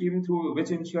particular scheme through which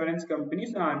insurance company?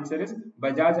 So answer is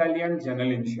Bajaj Allianz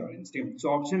General Insurance. So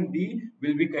option B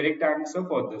will be correct answer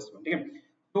for this one.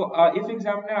 So if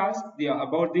examiner asks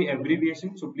about the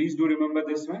abbreviation, so please do remember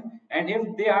this one. And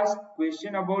if they ask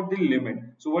question about the limit,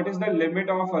 so what is the limit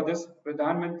of this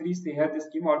Pradhan Mantri Sehat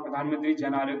scheme or Pradhan Mantri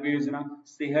Jan Arogya Yojana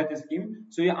Sehat scheme?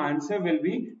 So your answer will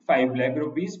be 5 lakh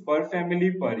rupees per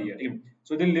family per year.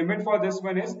 So the limit for this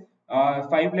one is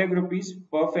 5 lakh rupees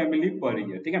per family per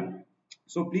year.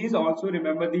 So please also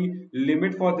remember the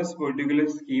limit for this particular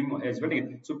scheme as well.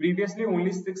 So previously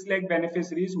only 6 lakh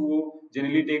beneficiaries who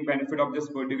generally take benefit of this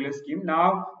particular scheme.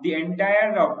 Now the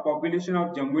entire population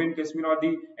of Jammu and Kashmir, or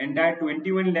the entire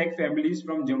 21 lakh families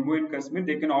from Jammu and Kashmir,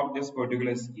 they can opt this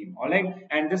particular scheme. Alright,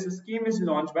 and this scheme is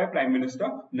launched by Prime Minister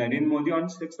Narendra Modi on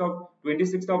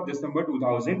 26th of December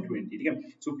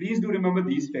 2020. So please do remember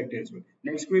these facts as well.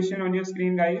 Next question on your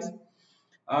screen, guys.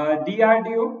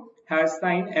 DRDO has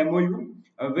signed MOU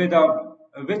with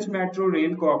which metro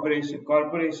rail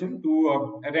corporation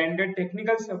to render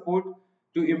technical support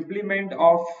to implement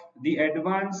of the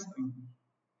advanced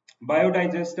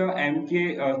biodigester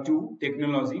MK2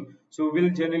 technology. So we'll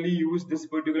generally use this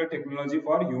particular technology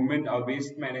for human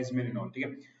waste management and all.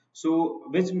 So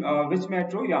which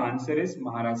metro? Your answer is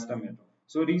Maharashtra metro.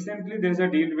 So recently there is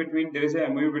a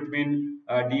MOU between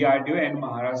DRDO and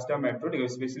Maharashtra Metro,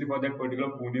 especially for that particular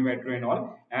Pune Metro and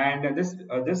all. And this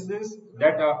is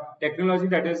that technology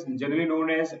that is generally known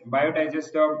as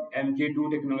biodigester MK2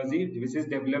 technology, which is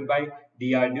developed by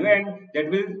DRDO, and that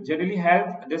will generally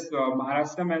help this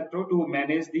Maharashtra Metro to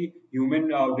manage the human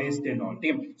waste and all.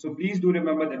 So please do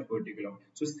remember that particular.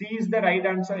 So C is the right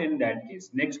answer in that case.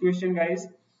 Next question, guys.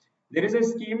 There is a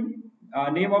scheme.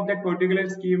 Name of that particular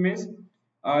scheme is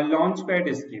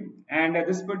Launchpad scheme, and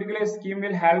this particular scheme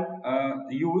will help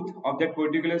youth of that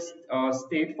particular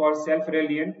state for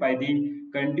self-reliant by the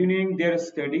continuing their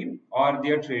study or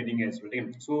their trading as well.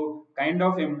 So kind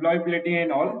of employability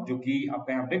and all जो कि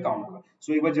आपका यहाँ पे count होगा.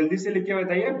 So एक बार जल्दी से लिख के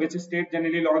बताइए which state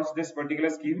generally launched this particular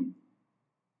scheme?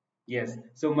 Yes,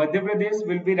 so Madhya Pradesh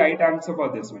will be right answer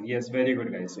for this one. Yes, very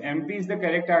good, guys. So MP is the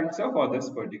correct answer for this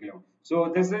particular one.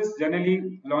 So this is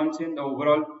generally launched in the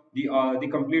overall the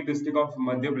complete district of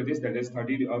Madhya Pradesh, that is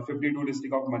 52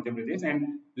 district of Madhya Pradesh,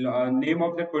 and name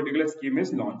of that particular scheme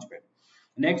is Launchpad.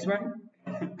 Next one.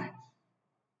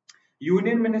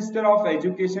 Union Minister of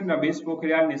Education Ramesh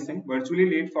Pokhriyal Nishank virtually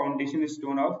laid foundation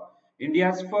stone of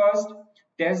India's first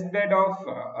test bed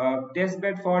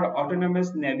for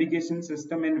autonomous navigation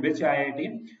system in which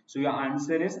IIT? So your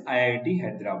answer is IIT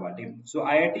Hyderabad. So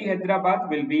IIT Hyderabad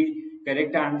will be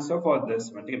correct answer for this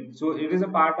one. So it is a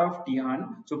part of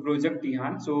Tihan, so project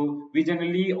Tihan. So we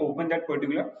generally open that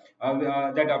particular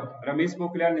Ramesh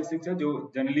Pokhriyal Nishank sir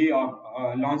generally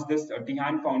launched this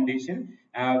Tihan Foundation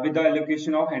with the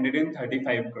allocation of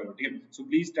 135 crore. So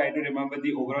please try to remember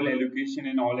the overall allocation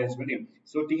and all as well.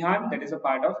 So Tihan, that is a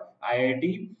part of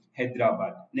IIT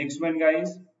Hyderabad. Next one,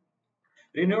 guys.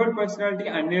 Renowned personality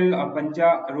Anil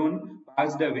Pancharun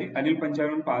passed away. Anil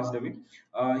Pancharun passed away.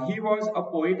 He was a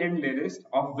poet and lyricist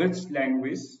of which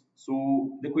language?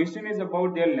 So the question is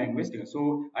about their language.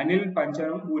 So Anil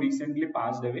Pancharun, who recently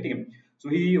passed away. So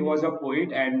he was a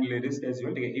poet and lyricist as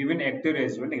well, even actor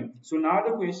as well. So now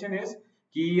the question is,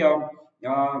 he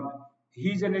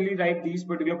generally write these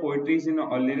particular poetries in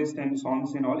lyrics and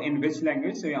songs and all in which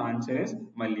language? So your answer is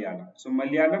Malayalam. So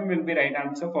Malayalam will be right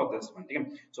answer for this one.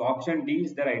 So option D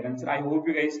is the right answer. I hope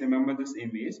you guys remember this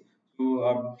image.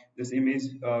 So this image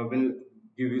will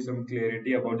give you some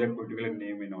clarity about that particular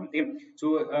name and all.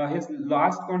 So his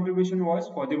last contribution was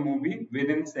for the movie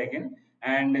Within Second,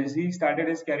 and he started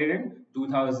his career in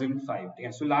 2005.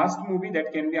 So last movie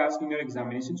that can be asked in your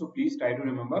examination, so please try to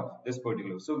remember this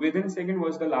particular. So Within Second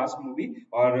was the last movie,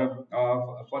 or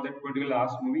for that particular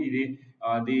last movie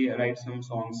they write some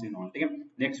songs and all.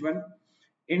 Next one.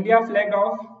 India flagged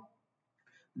off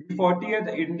The 40th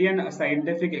Indian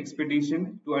scientific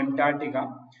expedition to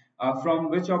Antarctica, from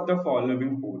which of the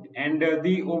following port? And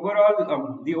the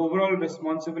overall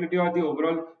responsibility or the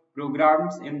overall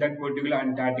programs in that particular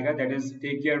Antarctica, that is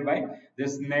take care by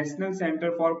this National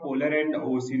Center for Polar and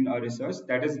Ocean Research,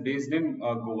 that is based in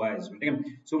Goa as well. Okay?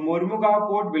 So Mormugaon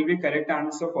port will be correct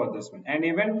answer for this one. And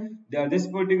even this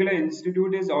particular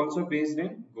institute is also based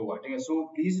in Goa. Okay?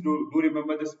 So please do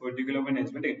remember this particular one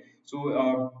as well. Okay?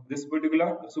 So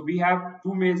so we have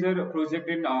two major projects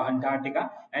in Antarctica,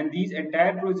 and these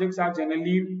entire projects are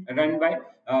generally run by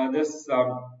this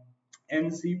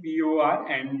NCPOR,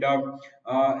 and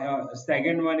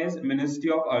second one is Ministry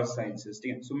of Earth Sciences.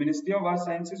 Okay? So Ministry of Earth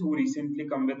Sciences who recently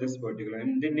come with this particular,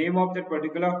 and the name of that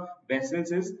particular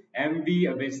vessels is MV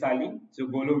Vesali, so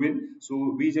Golovin.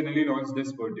 So we generally launch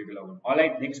this particular one. All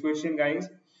right, next question, guys.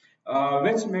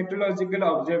 Which meteorological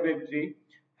observatory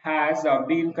has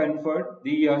been conferred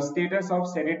the status of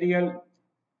Centennial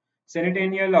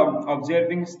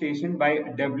Observing Station by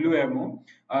WMO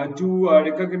to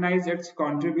recognize its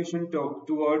contribution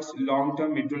towards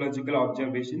long-term meteorological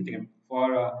observation team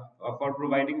for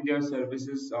providing their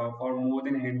services for more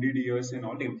than 100 years and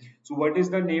all. So what is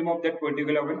the name of that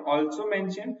particular one? Also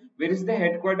mention where is the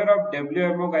headquarter of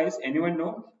WMO, guys? Anyone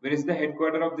know where is the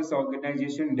headquarter of this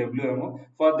organization WMO?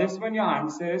 For this one, your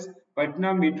answer is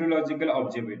Patna Meteorological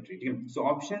Observatory. Okay? So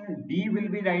option D will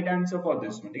be right answer for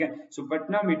this one. Okay? So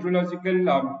Patna Meteorological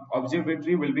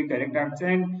Observatory will be correct answer,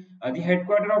 and the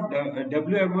headquarter of the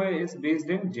WMO is based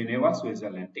in Geneva,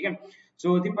 Switzerland. Okay?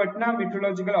 So the Patna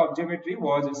Meteorological Observatory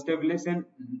was established in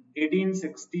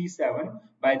 1867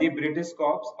 by the British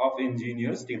Corps of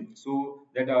Engineers team. So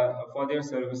that for their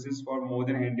services for more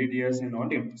than 100 years and all.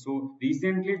 So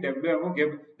recently WMO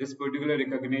gave this particular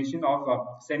recognition of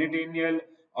Centennial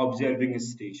Observing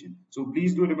Station. So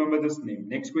please do remember this name.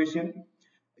 Next question.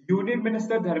 Union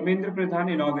Minister Dharmendra Pradhan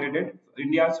inaugurated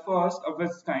India's first of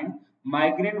its kind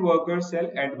migrant worker cell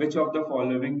at which of the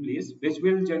following place, which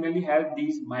will generally help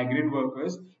these migrant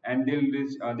workers, and there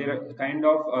is a kind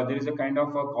of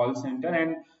a call center,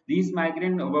 and these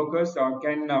migrant workers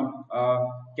can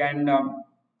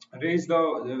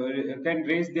can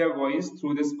raise their voice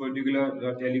through this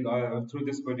particular through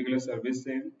this particular service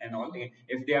and all.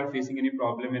 If they are facing any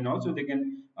problem and all, so they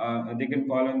can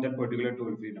call on that particular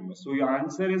toll free number. So your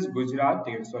answer is Gujarat.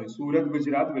 Sorry, Surat,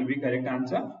 Gujarat will be correct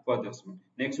answer for this one.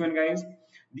 Next one, guys.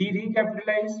 The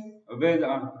with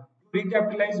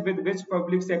recapitalize with which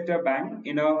public sector bank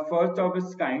in a first of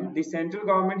its kind, the central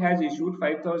government has issued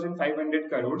 5,500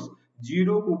 crores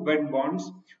zero coupon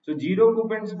bonds. So zero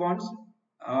coupons bonds,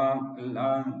 uh,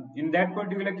 in that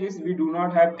particular case we do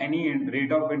not have any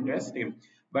rate of interest,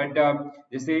 but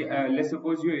they say let's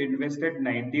suppose you invested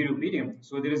 90 rupees,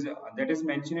 so there is that is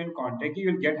mentioned in contract,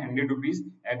 you will get 100 rupees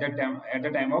at the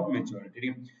time of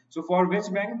maturity. So for which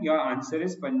bank? Your answer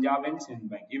is Punjab and Sindh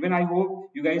Bank. Even I hope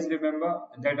you guys remember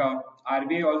that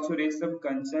RBI also raised some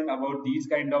concern about these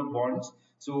kind of bonds.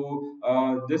 So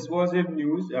this was in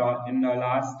news in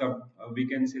last we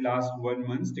can say last 1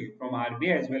 month from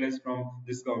RBI as well as from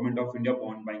this government of India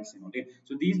bond banks. Okay,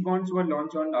 so these bonds were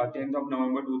launched on 10th of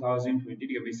November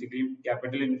 2020. Basically,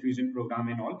 capital infusion program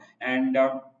and all, and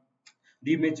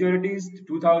the maturity is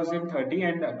 2030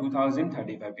 and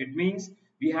 2035. It means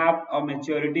we have a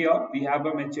maturity of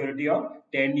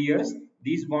 10 years.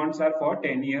 These bonds are for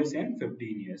 10 years and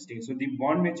 15 years. Okay? So the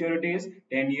bond maturity is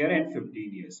 10 year and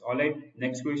 15 years. All right.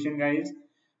 Next question, guys.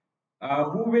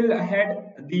 Who will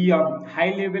head the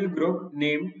high level group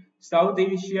named South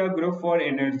Asia Group for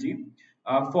Energy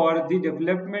for the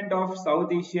development of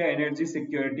South Asia energy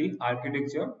security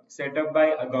architecture set up by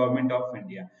a government of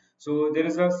India? So there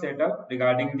is a setup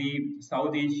regarding the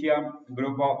South Asia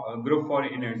group for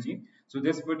energy. So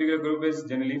this particular group is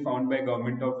generally found by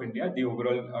government of India, the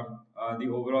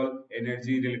overall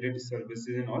energy related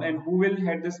services and all. And who will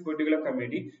head this particular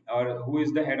committee, or who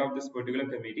is the head of this particular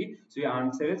committee? So your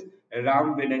answer is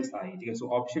Ram Vinay Sahi. Okay? So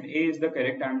option A is the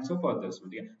correct answer for this one.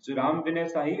 Okay? So Ram Vinay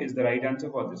Sahi is the right answer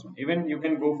for this one. Even you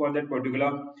can go for that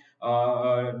particular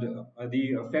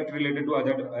the fact related to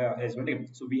other as well. Okay?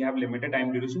 So we have limited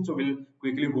time duration, so we'll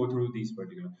quickly go through these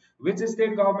particular. Which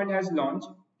state government has launched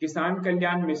Kisan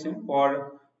Kalyan Mission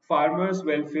for farmers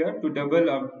welfare to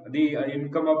double the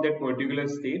income of that particular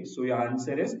state? So your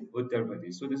answer is Uttar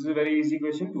Pradesh. So this is a very easy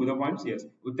question, to the points. Yes,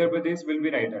 Uttar Pradesh will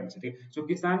be right answer. Okay? So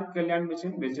Kisan Kalyan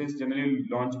Mission, which is generally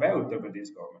launched by Uttar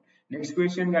Pradesh government. Next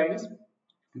question, guys.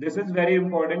 This is very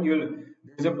important.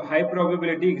 There's a high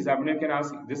probability examiner can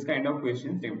ask this kind of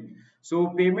question.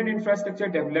 So payment infrastructure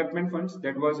development funds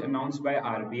that was announced by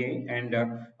RBI,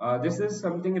 and this is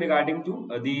something regarding to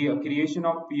the creation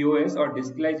of POS or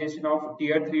digitalization of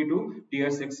tier 3 to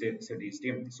tier 6 cities.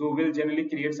 So we'll generally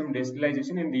create some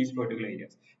digitalization in these particular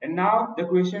areas. And now the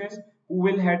question is, who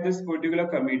will head this particular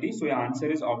committee? So your answer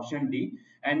is option D.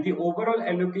 And the overall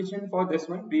allocation for this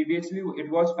one, previously it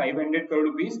was 500 crore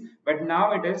rupees, but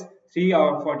now it is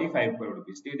 345 crore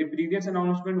rupees. The previous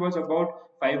announcement was about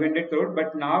 500 crore,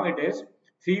 but now it is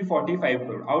 345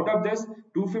 crore. Out of this,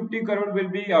 250 crore will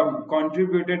be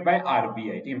contributed by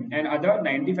RBI team, and other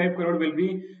 95 crore will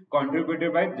be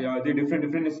contributed by the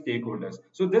different stakeholders.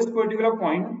 So this particular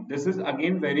point, this is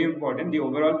again very important. The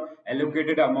overall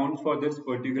allocated amounts for this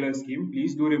particular scheme,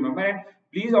 please do remember, and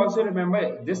please also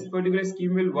remember this particular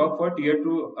scheme will work for tier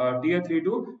 3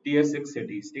 to tier 6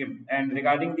 cities team. And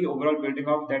regarding the overall building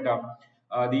of that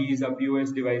these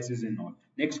POS devices and all.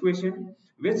 Next question,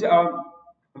 which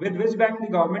with which bank the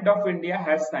government of India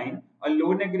has signed a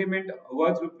loan agreement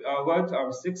worth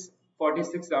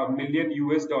 646 million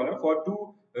US dollar for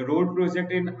two road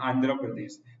project in Andhra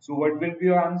Pradesh. So what will be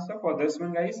your answer for this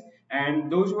one, guys?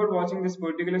 And those who are watching this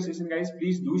particular session, guys,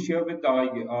 please do share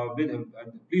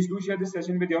please do share this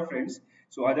session with your friends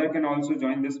so other can also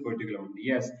join this particular one.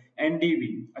 Yes,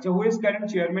 NDB. Achha, who is current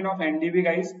chairman of NDB,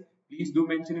 guys? Please do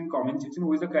mention in comment section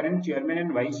who is the current chairman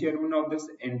and vice chairman of this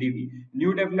NDB.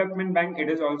 New Development Bank, it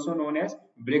is also known as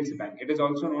BRICS Bank. It is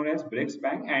also known as BRICS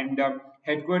Bank, and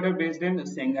headquarter based in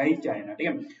Shanghai, China. ठीक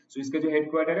है? So इसका जो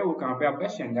headquarter है वो कहाँ पे आपका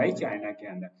Shanghai, China के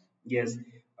अंदर. Yes.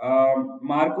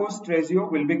 Marcos Trezio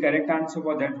will be correct answer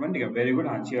for that one. Very good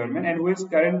answer, chairman. And who is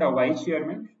current vice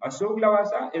chairman? Ashok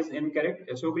Lavasa is incorrect.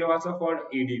 Ashok Lavasa for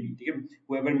ADB.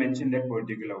 Whoever mentioned that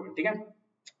particular one. ठीक है?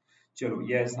 चलो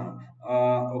yes हाँ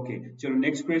okay चलो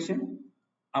next question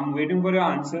I am waiting for your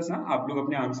answers हाँ आप लोग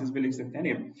अपने answers पे लिख सकते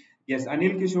हैं yes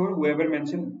Anil Kishore whoever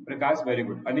mentioned Prakash very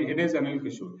good it is Anil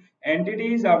Kishore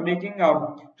entities are making a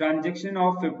transaction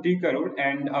of 50 crore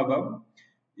and above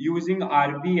using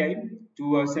RBI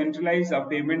to centralize a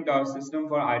payment system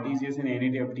for RTGS and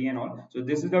NEFT and all. So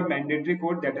this is the mandatory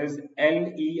code, that is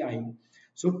LEI.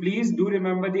 So please do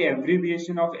remember the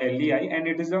abbreviation of LEI, and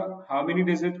it is a how many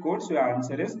digit code? So your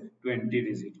answer is 20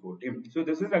 digit code. So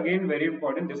this is again very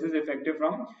important. This is effective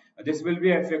from this will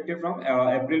be effective from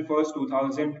April 1st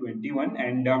 2021,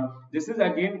 and this is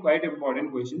again quite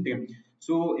important question.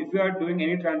 So if you are doing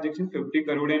any transaction 50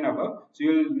 crore and above, so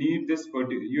you'll need this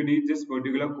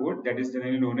particular code that is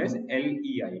generally known as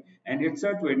LEI, and it's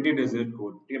a 20 digit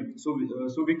code.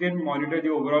 So we can monitor the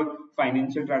overall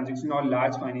financial transaction or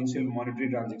large financial monetary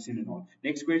transaction and all.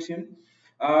 Next question,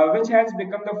 which has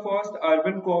become the first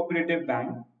urban cooperative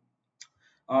bank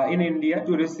in India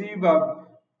to receive a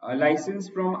license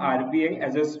from RBI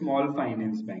as a small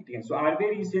finance bank. So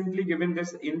RBI recently given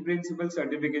this in principle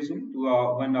certification to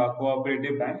one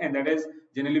cooperative bank, and that has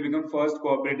generally become first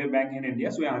cooperative bank in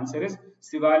India. So the answer is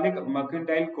Shivalik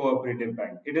Mercantile Cooperative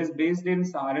Bank. It is based in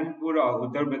Saharanpur,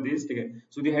 Uttar Pradesh.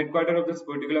 So the headquarter of this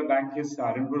particular bank is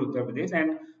Saharanpur, Uttar Pradesh,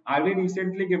 and RBI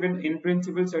recently given in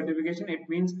principle certification. It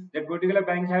means that particular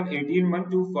bank have 18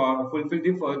 months to fulfill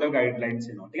the further guidelines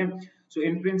and all. So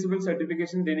in principle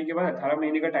certification देने के बाद 18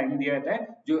 महीने का time दिया जाता है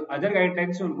जो other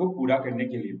guidelines है उनको पूरा करने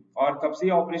के लिए, और कब से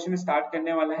ये ऑपरेशन स्टार्ट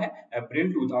करने वाला है?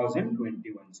 अप्रैल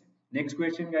 2021 से. Next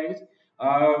question guys,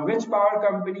 which power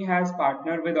company has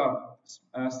partnered with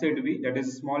SIDBI, that is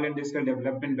Small Industrial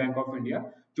Development Bank of India,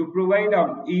 to provide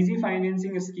easy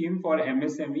financing scheme for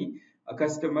MSME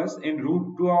customers in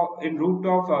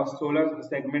rooftop solar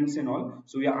segments and all.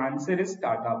 So your answer is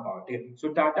Tata Power.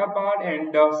 So Tata Power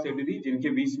and SIDBI जिनके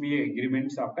बीच में ये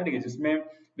agreements आपका ठीक है, जिसमें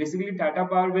basically Tata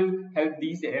Power will help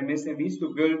these MSMEs to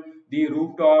build the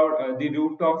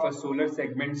rooftop solar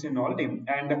segments and all,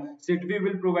 and SIDBI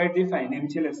will provide the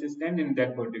financial assistance in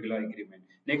that particular agreement.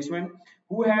 Next one,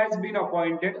 who has been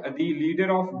appointed the leader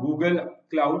of Google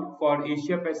Cloud for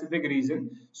Asia Pacific region?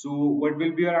 So what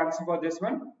will be your answer for this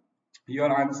one?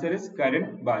 Your answer is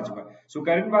Karan Bajwa. So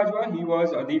Karan Bajwa, he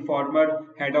was the former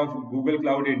head of Google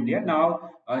Cloud India.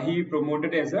 Now he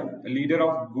promoted as a leader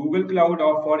of Google Cloud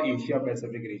for Asia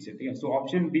Pacific region. So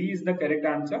option B is the correct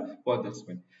answer for this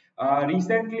one.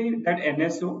 Recently that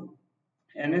NSO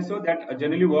that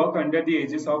generally work under the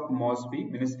aegis of MOSPI,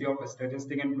 Ministry of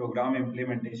Statistics and Program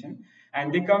Implementation,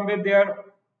 and they come with their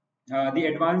the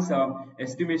advanced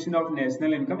estimation of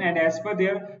national income, and as per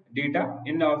their data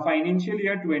in financial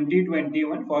year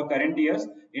 2021 for current years,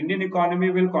 Indian economy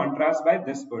will contrast by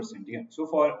this percent here. So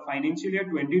for financial year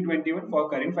 2021 for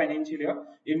current financial year,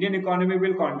 Indian economy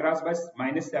will contrast by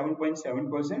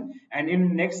 -7.7%, and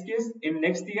in next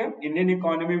year Indian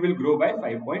economy will grow by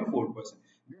 5.4%.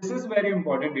 This is very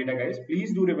important data guys.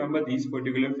 Please do remember these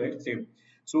particular facts. Same.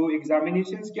 So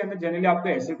examinations के अंदर generally आपको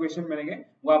ऐसे question बनेंगे,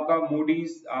 वो आपका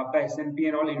Moody's, आपका S&P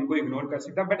and all इनको ignore कर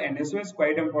सकता है, but NSO is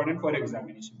quite important for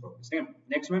examination purpose.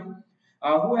 Next one,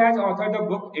 who has authored the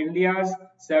book India's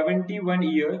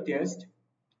 71-year test,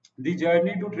 the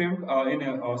journey to triumph in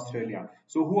Australia.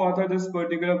 So who authored this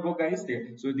particular book guys?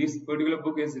 So this particular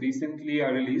book is recently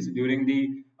released during the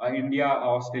India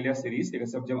Australia series.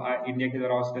 सब जब India के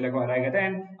द्वारा Australia को हराया गया था,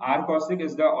 and R Kaushik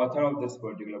is the author of this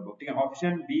particular book. ठीक है,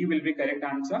 option B will be correct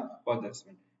answer for this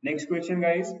one. Next question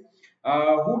guys,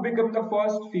 who became the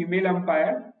first female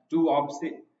umpire to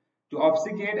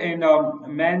obfuscate in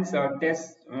men's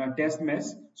test match.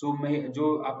 So जो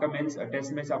आपका mains test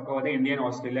match आपका होता है India and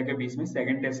Australia के बीच में,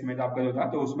 second test match आपका जो था,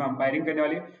 तो उसमें अंपायरिंग करने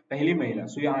वाली पहली महिला.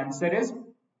 So your answer is,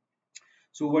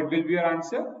 so what will be your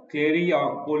answer? Clary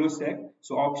Polusek.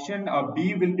 So option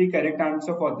B will be correct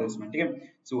answer for this one.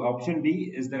 Okay? So option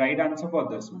B is the right answer for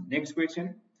this one. Next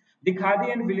question. The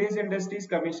Khadi and Village Industries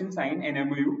Commission signed an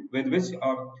MOU with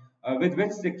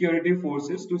which security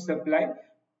forces to supply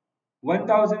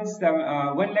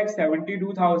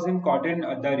 1,72,000 cotton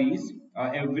daris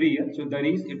every year. So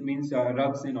daris, it means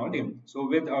rugs and all. So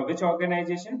with which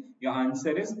organization? Your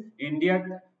answer is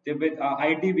India Tibet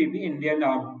ITBP, Indian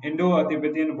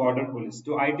Indo-Tibetan Border Police.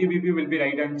 So ITBP will be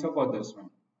right answer for this one.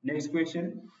 Next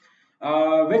question.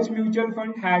 Which mutual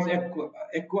fund has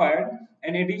acquired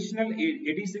an additional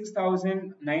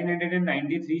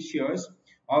 86,993 shares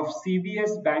of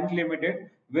CBS Bank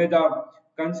Limited with a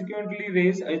consequently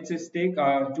raised its stake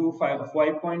to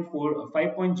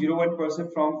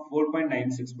 5.01% from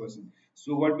 4.96%.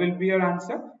 So what will be your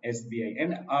answer? SBI.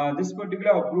 And this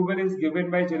particular approval is given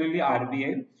by generally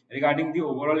RBI regarding the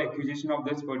overall acquisition of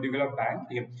this particular bank.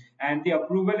 And the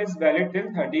approval is valid till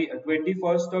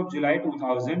 21st of July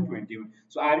 2021.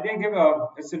 So RBI gave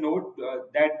it's a note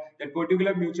that that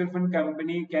particular mutual fund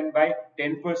company can buy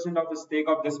 10% of the stake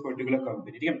of this particular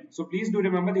company. So please do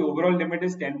remember the overall limit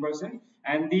is 10%,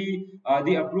 and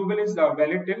the approval is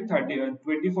valid till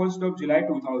 21st of July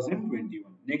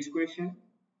 2021. Next question.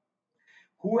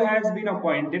 Who has been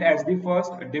appointed as the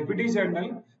first Deputy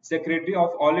General Secretary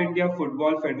of All India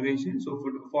Football Federation? So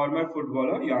former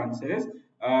footballer, your answer is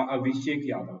Abhishek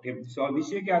Yadav. Okay. So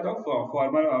Abhishek Yadav,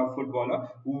 former footballer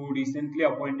who recently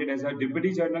appointed as a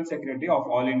Deputy General Secretary of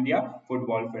All India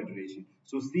Football Federation.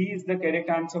 So C is the correct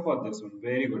answer for this one.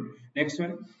 Very good. Next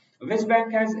one. Which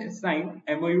bank has signed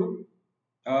MOU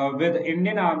with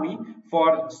Indian Army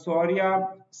for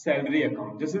Shaurya salary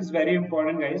account? This is very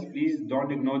important guys, please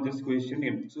don't ignore this question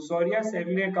here. So Shaurya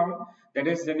salary account, that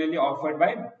is generally offered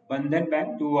by Bandhan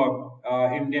Bank to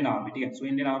Indian Army. So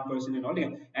Indian Armed Personnel and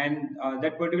all, and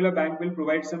that particular bank will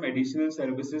provide some additional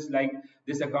services like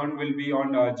this account will be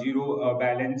on zero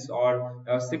balance or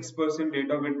 6%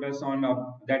 rate of interest on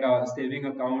that saving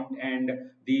account, and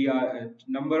the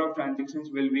number of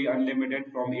transactions will be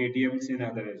unlimited from ATMs and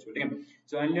other as well.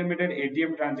 So unlimited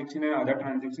ATM transaction and other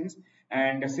transactions,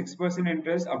 and 6%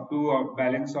 interest up to a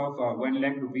balance of 1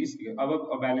 lakh rupees, above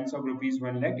a balance of rupees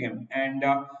 1 lakh. And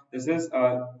this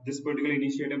particular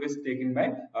initiative is taken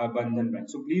by Bandhan Bank.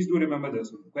 So please do remember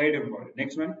this one, quite important.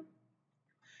 Next one.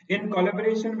 In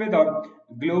collaboration with a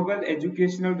Global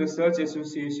Educational Research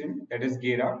Association, that is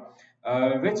GERA,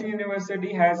 which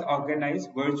university has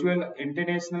organized virtual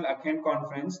international Akhand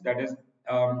conference, that is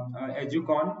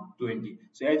EduCon 20.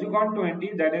 So EduCon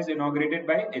 20, that is inaugurated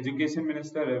by Education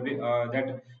Minister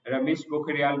that Ramesh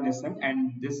Pokhriyal Nishank,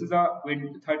 and this is a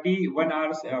 31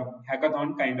 hours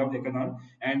hackathon, kind of hackathon,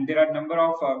 and there are number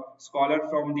of scholars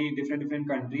from the different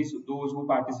countries, those who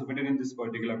participated in this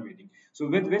particular meeting. So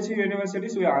with which university?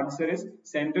 So your answer is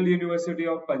Central University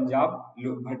of Punjab,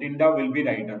 Bhatinda will be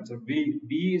right answer.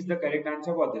 B is the correct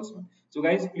answer for this one. So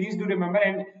guys, please do remember,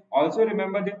 and also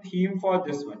remember the theme for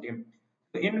this one.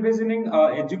 Envisioning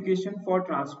education for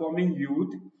transforming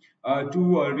youth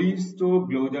to restore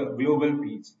global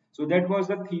peace. So that was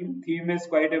the theme. Theme is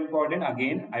quite important.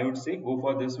 Again, I would say go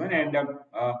for this one. And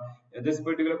this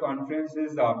particular conference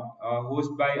is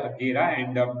hosted by GERA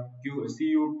and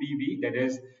CUPB, that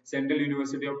is Central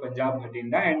University of Punjab,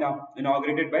 Bhatinda, and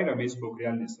inaugurated by Ramesh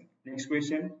Pokhriyal Nishank. Next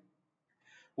question.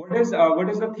 What is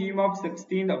the theme of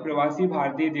 16th Pravasi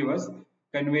Bharatiya Divas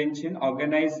convention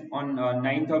organized on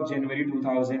 9th of January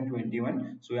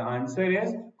 2021? So your answer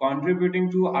is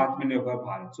contributing to Atmanirbhar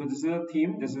Bharat. So this is a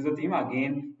theme. This is a theme,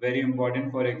 again very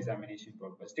important for examination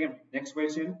purpose. Next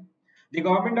question. The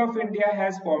government of India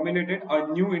has formulated a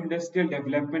new industrial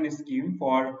development scheme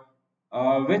for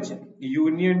which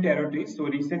union territory. So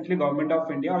recently government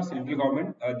of India or central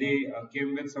government, they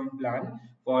came with some plan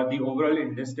for the overall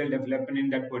industrial development in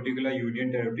that particular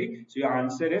union territory. So your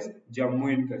answer is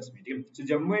Jammu and Kashmir. So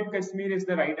Jammu and Kashmir is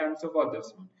the right answer for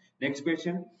this one. Next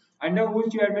question: under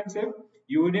whose chairmanship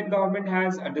union government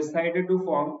has decided to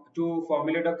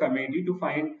formulate a committee to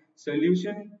find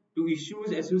solution to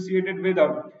issues associated with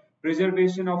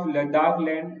preservation of Ladakh's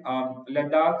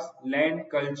land,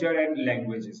 culture, and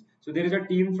languages. So there is a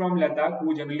team from Ladakh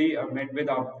who generally met with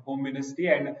our Home Ministry,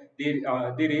 and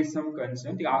they raised some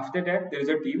concern. After that, there is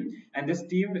a team, and this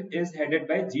team is headed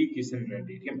by G. Kishan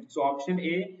Reddy. Okay. So option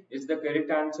A is the correct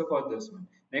answer for this one.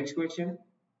 Next question: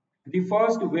 the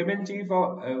first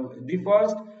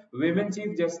women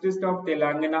chief justice of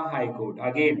Telangana High Court.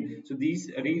 Again, so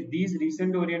these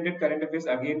recent oriented current affairs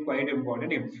again quite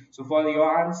important. So for your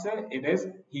answer, it is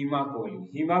Hima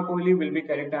Kohli. Hima Kohli will be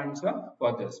correct answer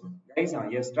for this one, guys.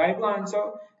 Yes, try to answer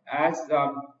as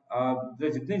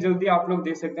जितने जल्दी आप लोग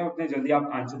दे सकते हैं उतने जल्दी आप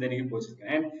answer देने की कोशिश करें.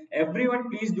 And everyone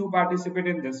please do participate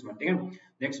in this one. ठीक है.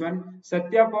 Next one: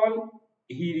 Satya Paul,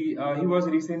 he was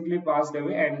recently passed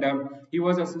away, and he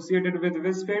was associated with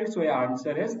which field? So your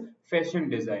answer is fashion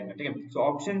designer. Okay. So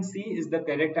option C is the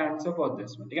correct answer for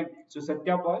this one. Okay. So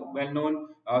Satya Paul, well known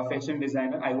fashion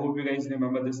designer. I hope you guys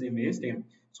remember this image. Okay.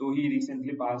 So he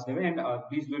recently passed away, and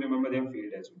please do remember their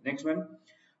field as well. Next one: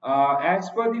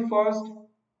 as per the first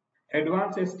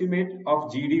advanced estimate of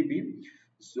GDP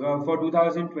for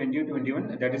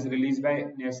 2020-21, that is released by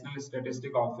National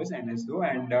Statistic Office (NSO),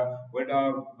 and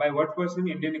by what percent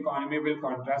Indian economy will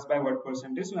contrast by what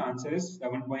percentage? So answer is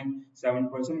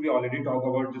 7.7%. We already talked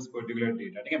about this particular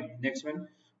data. Okay. Next one: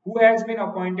 who has been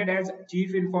appointed as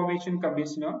Chief Information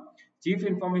Commissioner, Chief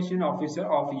Information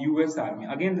Officer of US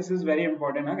Army? Again, this is very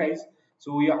important, guys.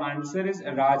 So your answer is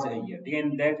Raj Iyer.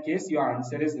 In that case, your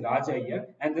answer is Raj Iyer,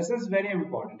 and this is very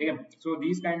important. So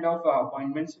these kind of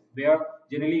appointments where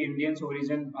generally Indians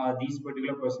origin, these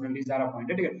particular personalities are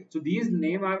appointed. So these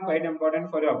names are quite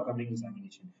important for your upcoming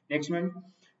examination. Next one: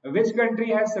 which country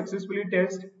has successfully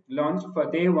launched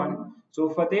Fateh 1? So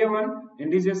Fateh 1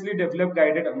 indigenously developed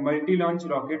guided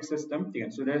multi-launch rocket system.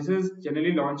 So this is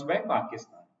generally launched by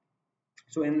Pakistan.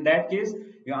 So in that case,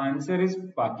 your answer is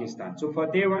Pakistan. So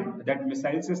Fateh 1, that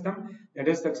missile system, that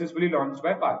is successfully launched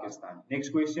by Pakistan.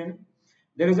 Next question: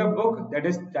 there is a book that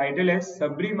is titled as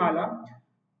Sabrimala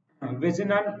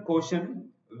Vijanan Kosham.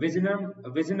 Vijanan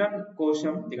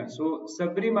Kosham. So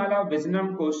Sabrimala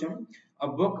Vijanam Kosham, a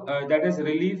book that is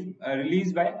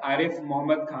released by Arif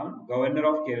Muhammad Khan, Governor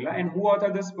of Kerala. And who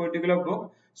authored this particular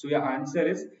book? So your answer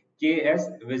is K.S.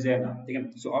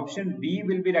 Vijayana. So option B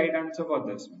will be right answer for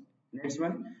this one. Next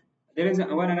one: there is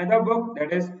another book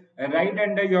that is Right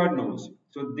Under Your Nose.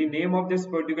 So the name of this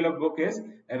particular book is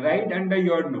Right Under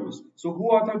Your Nose. So who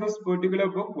authored this particular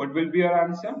book? What will be your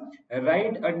answer?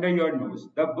 Right Under Your Nose.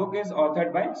 The book is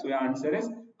authored by, so your answer is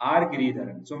R.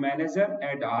 Giridharan. So manager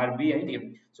at RBI.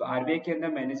 So RBI के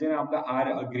अंदर manager है आपका R.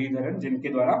 Giridharan, जिनके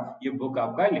द्वारा ये book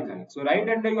आपका लिखा है. So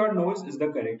Right Under Your Nose is the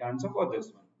correct answer for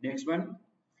this one. Next one: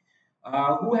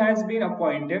 who has been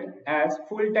appointed as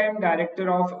full-time director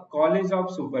of College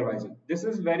of Supervisors. This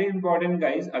is very important,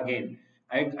 guys. Again,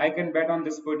 I can bet on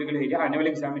this particular area. Annual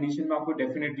examination में आपको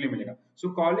definitely मिलेगा. So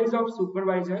College of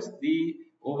Supervisors, the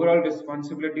overall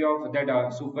responsibility of that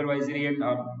supervisory and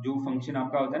जो function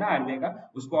आपका होता है ना RBI का,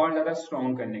 उसको और ज़्यादा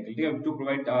strong करने के लिए to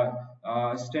provide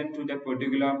strength to that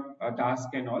particular task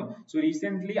and all. So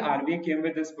recently RBI came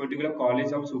with this particular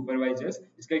College of Supervisors.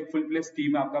 इसका एक full place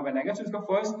team आपका बनाएगा. So इसका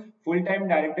first full time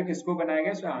director किसको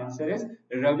बनाएगा? So answer is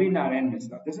Ravi Narayan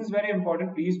Misra. This is very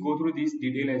important. Please go through these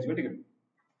detail as well.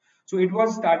 So it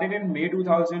was started in May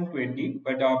 2020,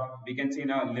 but we can see in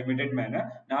a limited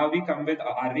manner. Now we come with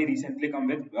RV recently come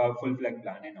with full-fledged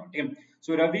plan and all.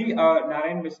 So Ravi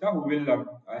Narayan Misra, who will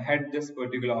head this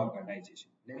particular organization.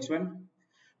 Next one: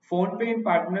 PhonePe in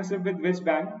partnership with which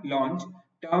bank launched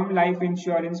term life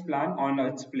insurance plan on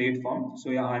its platform?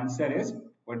 So your answer is,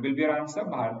 what will be your answer?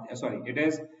 It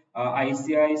is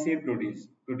ICICI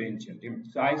Prudential.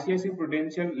 So ICICI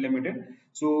Prudential Limited.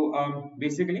 So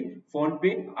basically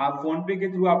PhonePe, आप PhonePe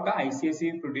के through आपका ICICI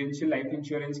Prudential life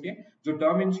insurance के जो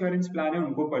term insurance plan है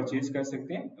उनको purchase कर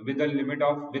सकते हैं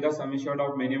with a sum assured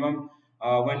of minimum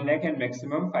 1 lakh and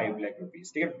maximum 5 lakh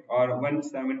rupees. ठीक है, और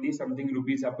 170 something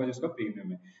rupees आपका जिसका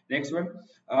प्रीमियम है. Next one: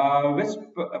 which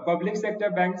public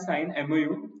sector bank signed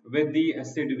MOU with the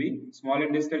SIDBI, Small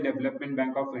Industrial Development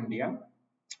Bank of India,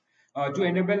 to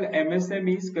enable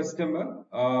MSMEs customer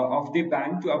of the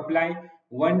bank to apply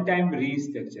one-time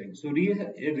restructuring. So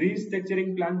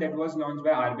restructuring plan that was launched by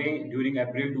RBI during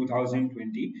April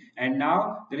 2020, and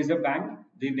now there is a bank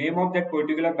the name of that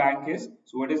particular bank is,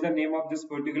 so what is the name of this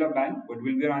particular bank? What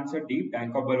will be your answer? D,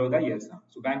 Bank of Baroda. Yes हाँ,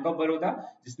 so Bank of Baroda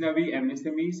जिसने अभी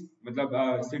MSMEs मतलब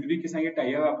सिडबी के संग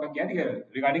tie है आपका क्या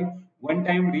regarding one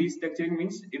time restructuring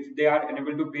means if they are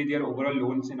unable to pay their overall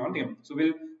loans and all, so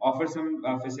will offer some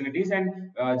facilities and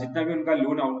जितना भी उनका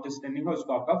loan outstanding है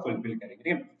उसको आपका fulfill करेंगे,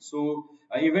 ठीक है. So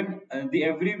even the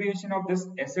abbreviation of this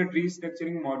asset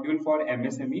restructuring module for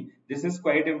MSME, this is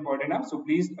quite important, so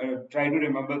please try to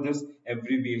remember this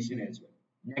abbreviation as well.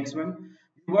 Next one,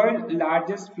 the world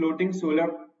largest floating solar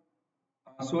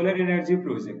energy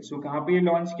project. So कहाँ पे ये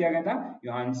launch किया गया था?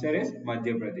 Your answer is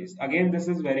Madhya Pradesh. Again, this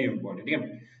is very important. ठीक है.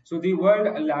 So the world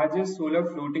largest solar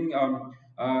floating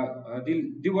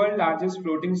the world largest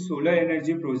floating solar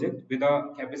energy project with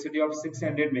a capacity of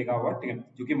 600 megawatt, ठीक है,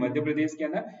 जो कि मध्य प्रदेश के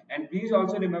अंदर. And please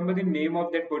also remember the name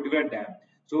of that particular dam.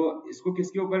 So इसको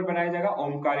किसके ऊपर बनाया जाएगा?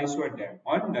 Omkareshwar dam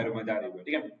on Narmada river,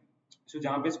 ठीक है. सो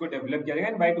जहां पे इसको डेवलप किया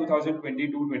जाएगा बाय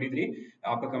 2022-23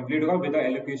 आपका कंप्लीट होगा with the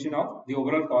allocation of the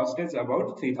overall cost is about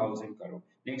 3000 crore.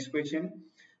 Next question,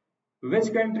 which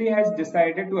country has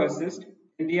decided to assist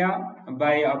India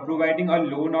by providing a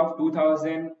loan of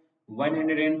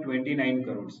 2129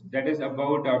 crores? That is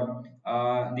about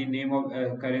the name of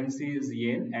currency is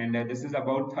yen, and this is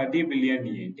about 30 billion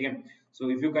yen. Okay? So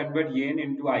if you convert yen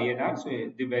into INR, so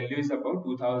the value is about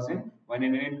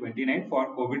 2129 for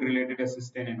COVID related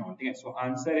assistance and all. Okay? So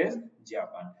answer is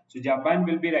Japan. So Japan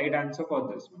will be right answer for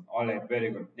this one. All right,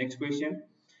 very good. Next question.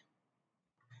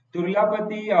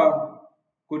 Turlapati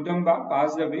Kutamba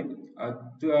passed away.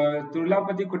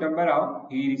 Turlapati Kutamba Rao,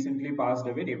 he recently passed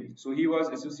away. So he was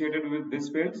associated with this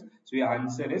field. So your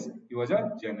answer is he was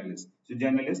a journalist. So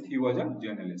journalist, he was a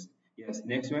journalist. Yes.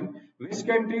 Next one. Which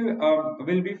country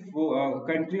will be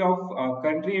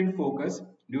country in focus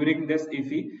during this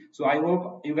IFI? So I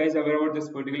hope you guys are aware about this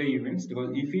particular events because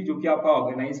IFI जो कि आपका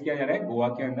organize किया जा रहा है गोवा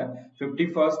के अंदर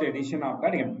 51st edition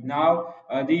आपका. Now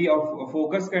the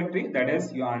focus country, that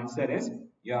is your answer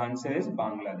is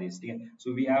Bangladesh. ठीक है.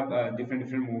 So we have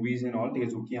different movies and all, ठीक है,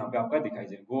 जो कि यहाँ पे आपका दिखाई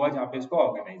जाए गोवा जहाँ पे इसको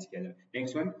organize किया जाए.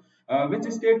 Next one, which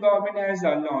state government has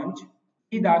launched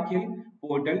e-Dakhil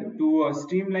portal to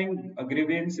streamline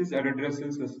grievances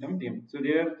redressal system. So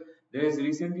there is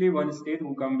recently one state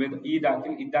who come with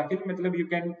e-Dakhil. E-Dakhil मतलब you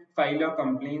can file your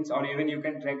complaints or even you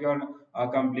can track your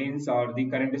complaints or the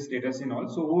current status and all.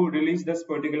 So who released this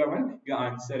particular one? Your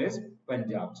answer is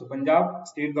Punjab. So Punjab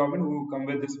state government who come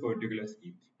with this particular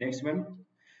scheme. Next one,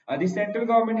 the central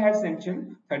government has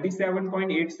sanctioned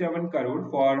 37.87 crore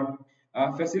for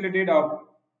facilitate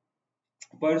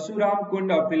Parshuram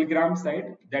Kund pilgrim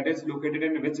site that is located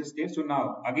in which state? So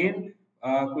now again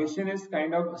question is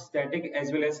kind of static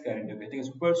as well as current affairs.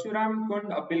 So Parshuram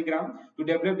Kund pilgrim to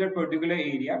develop that particular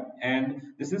area, and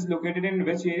this is located in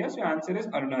which area? So answer is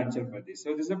Arunachal Pradesh.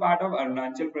 So this is a part of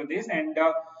Arunachal Pradesh, and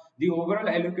the overall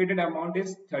allocated amount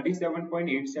is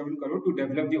 37.87 crore to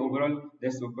develop the overall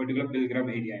this particular pilgrim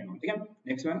area. Okay?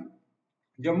 Next one,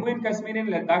 Jammu and Kashmir and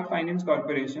Ladakh Finance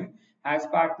Corporation has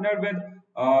partnered with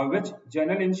which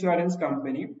general insurance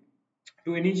company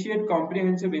to initiate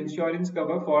comprehensive insurance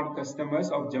cover for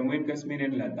customers of Jammu and Kashmir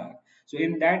and Ladakh. So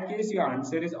in that case, your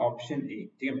answer is option A.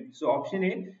 So option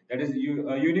A, that is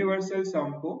Universal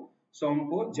Sompo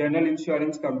General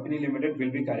Insurance Company Limited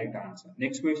will be correct answer.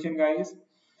 Next question, guys.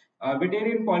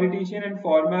 Veteran politician and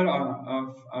former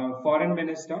foreign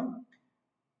minister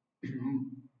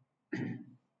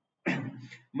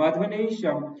Madhvanesh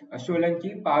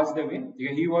Solanki passed away.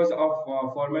 He was of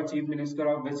former chief minister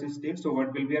of which state? So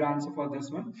what will be your answer for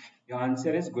this one? Your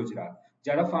answer is Gujarat.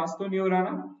 ज़्यादा fast तो नहीं हो रहा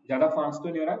ना, ज़्यादा fast तो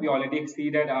नहीं हो रहा. We already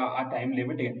exceeded our time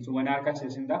limit. So 1 hour का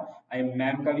सेशन था.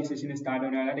 मैम का भी सेशन स्टार्ट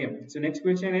होने वाला है. So next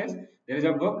question is, there is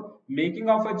a book Making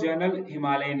of a Journal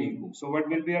Himalayan Eagle. So what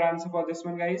will be your answer for this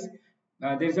one, guys?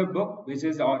 There is a book which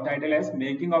is titled as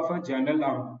Making of a Journal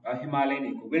Himalayan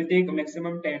Eagle. We'll take a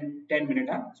maximum 10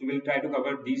 minutes. So we'll try to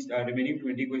cover these remaining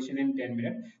 20 questions in 10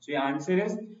 minutes. So your answer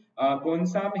is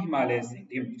Konsam Himalaya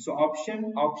Singh. So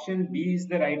option B is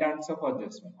the right answer for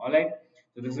this one. All right.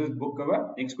 So this is book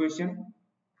cover. Next question.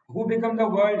 Who become the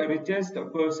world richest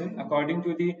person according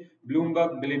to the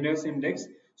Bloomberg Billionaires Index?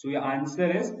 So your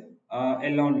answer is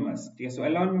Elon Musk. Okay, so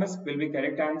Elon Musk will be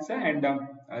correct answer, and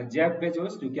Jeff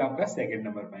Bezos जो कि आपका second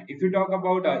number पे. If you talk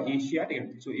about Asia,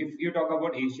 so if you talk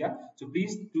about Asia, so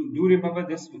please do remember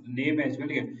this name as well.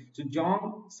 So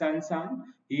John Sansan,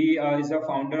 he is a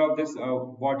founder of this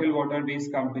bottled water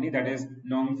based company, that is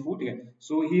Nong Food.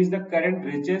 So he is the current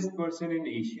richest person in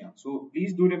Asia. So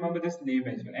please do remember this name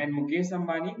as well. And Mukesh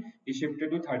Ambani, he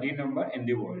shifted to 13th number in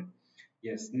the world.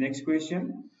 Yes. Next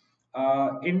question.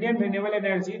 Indian Renewable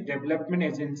Energy Development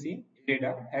Agency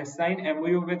IREDA has signed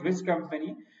MOU with which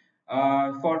company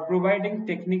for providing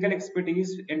technical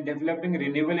expertise in developing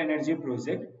renewable energy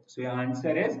project? So your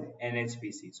answer is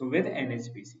NHPC. So with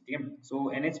NHPC. Okay?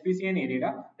 So NHPC and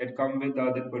IREDA that come with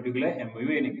that particular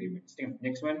MOU and agreements. Okay?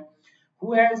 Next one.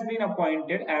 Who has been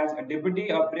appointed as a deputy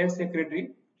press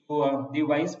secretary to the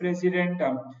vice president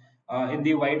in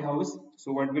the White House?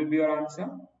 So what will be your answer?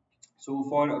 So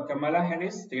for Kamala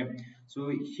Harris,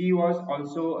 so he was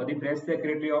also the press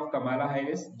secretary of Kamala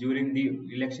Harris during the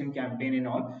election campaign and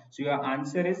all. So your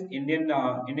answer is Indian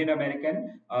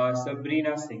American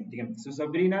Sabrina Singh. So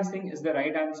Sabrina Singh is the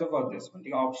right answer for this one.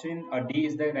 The option D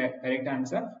is the correct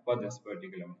answer for this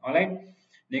particular one. All right.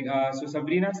 So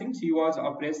Sabrina Singh, she was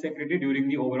a press secretary during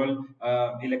the overall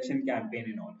election campaign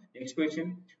and all. Next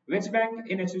question. Which bank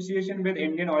in association with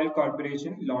Indian Oil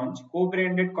Corporation launched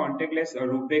co-branded contactless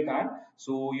RuPay card?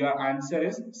 So your answer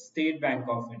is State Bank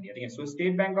of India. Okay, so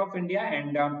State Bank of India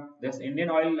and this Indian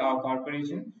Oil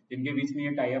Corporation जिनके बीच में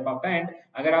ये tie up आपका and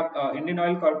अगर आप Indian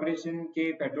oil corporation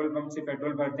के petrol pump से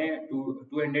petrol भरते हैं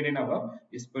 200 एंड अबव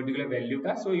इस पर्टिकुलर वैल्यू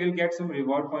का so you will get some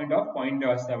reward point of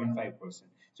 0.75%.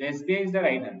 So SBI is the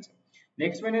right answer.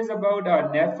 Next one is about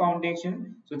NEF Foundation.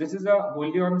 So this is a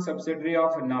wholly owned subsidiary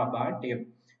of NABARD.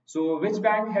 So which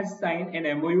bank has signed an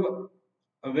MOU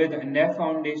with NEF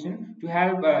Foundation to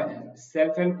help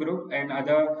self-help group and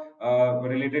other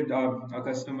related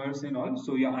customers and all?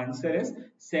 So your answer is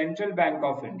Central Bank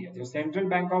of India. So Central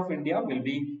Bank of India will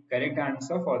be correct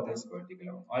answer for this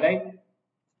particular one. All right.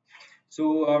 So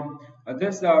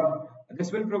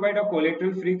this will provide a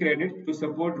collateral-free credit to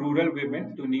support rural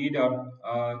women to need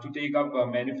to take up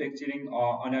manufacturing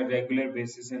on a regular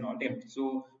basis and all.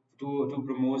 So to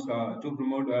promote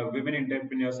women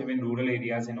entrepreneurship in rural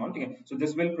areas and all. Okay? So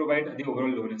this will provide the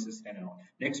overall loan assistance and all.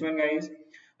 Next one, guys.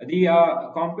 The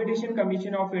Competition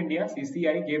Commission of India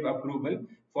 (CCI) gave approval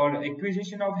for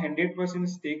acquisition of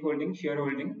 100%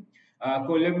 shareholding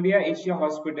Columbia Asia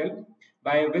Hospital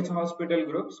by which hospital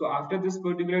group? So after this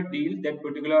particular deal, that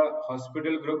particular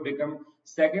hospital group become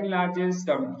second largest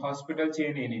hospital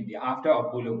chain in India after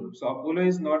Apollo Group. So Apollo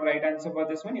is not right answer for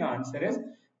this one.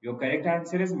 Your correct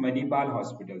answer is Manipal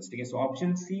Hospitals. Okay, so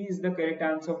option C is the correct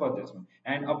answer for this one.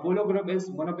 And Apollo Group is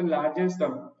one of the largest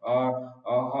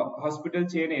hospital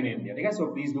chain in India. Okay, so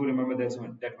please do remember this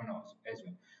one, that one also as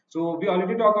well. So we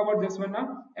already talked about this one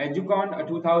now. EduCon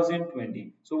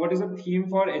 2020. So what is the theme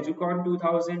for EduCon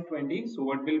 2020? So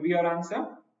what will be your answer?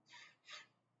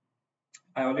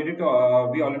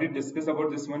 We already discussed about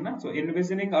this one now. So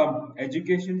envisioning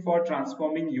education for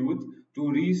transforming youth to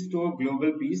restore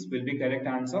global peace will be correct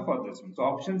answer for this one. So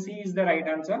option C is the right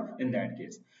answer in that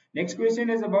case. Next question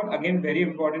is about, again, very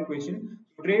important question.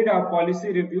 Trade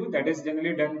policy review that is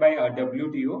generally done by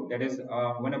WTO, that is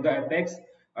one of the apex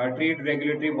trade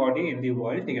regulatory body in the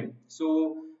world.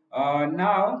 So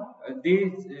now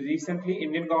they recently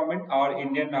Indian government or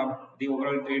Indian the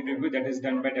overall trade review that is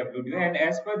done by WTO, and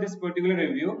as per this particular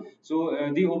review, so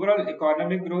the overall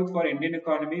economic growth for Indian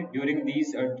economy during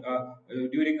these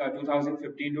during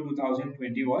 2015 to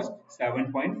 2020 was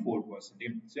 7.4%.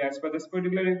 So as per this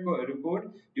particular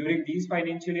report, during these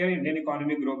financial year, Indian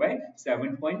economy grew by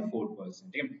 7.4%.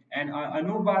 And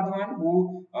Anup Badwan,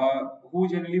 who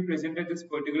generally presented this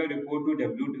particular report to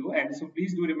WTO, and so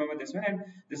please do remember this one. And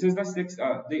this is the sixth.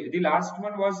 The last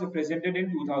one was presented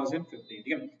in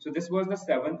 2015. So this was the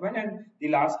seventh one, and the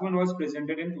last one was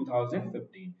presented in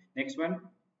 2015. Next one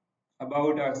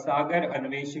about Sagar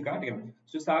Anveshika.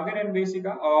 So Sagar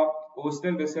Anveshika, a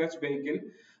coastal research vehicle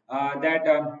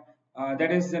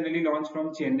that is generally launched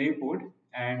from Chennai port,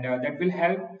 and that will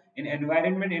help in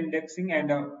environment indexing and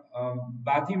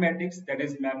bathymetrics, that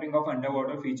is mapping of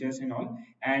underwater features and all.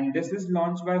 And this is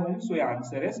launched by whom? So your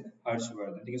answer is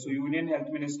Harshvardhan. Okay, so Union Health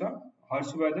Minister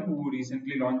Harshvardhan, who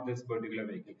recently launched this particular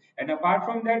vehicle. And apart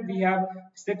from that, we have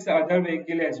 6 other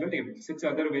vehicles as well. 6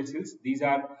 other vessels. These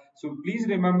are, so please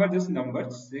remember this number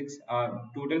 6,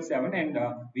 total 7, and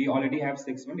we already have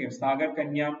 6 one. We have Sagar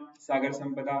Kanya, Sagar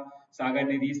Sampada, Sagar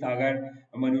Nidhi, Sagar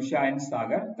Manusha, and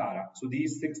Sagar Tara. So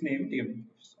these 6 names,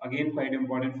 again, quite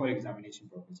important for examination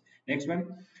purpose. Next one,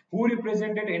 who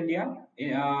represented India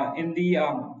in the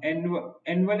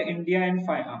annual India and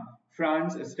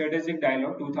France Strategic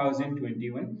Dialogue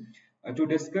 2021 to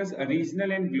discuss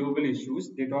regional and global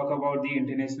issues? They talk about the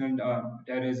international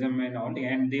terrorism and all,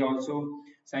 and they also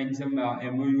signed some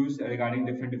MOUs regarding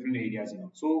different areas.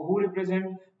 So who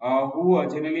who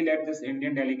generally led this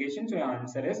Indian delegation? So your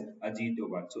answer is Ajit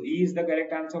Doval. So E is the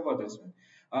correct answer for this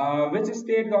one. Which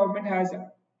state government has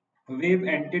waived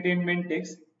entertainment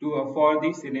tax for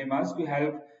the cinemas to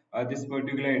help this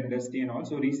particular industry and all.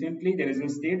 So recently there is a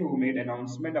state who made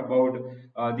announcement about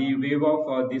the wave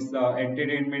of this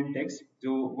entertainment tax.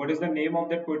 So what is the name of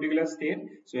that particular state?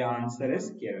 So your answer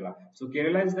is Kerala. So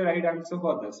Kerala is the right answer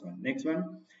for this one. Next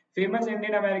one. Famous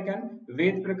Indian American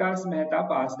Ved Prakash Mehta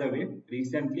passed away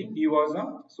recently. He was a,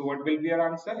 so what will be your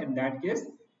answer in that case?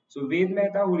 So Ved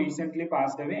Mehta, who recently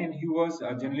passed away, and he was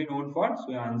generally known for.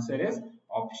 So your answer is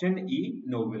option E,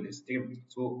 novelist. Okay.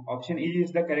 So option E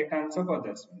is the correct answer for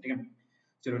this one. Okay.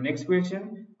 So next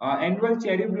question. Annual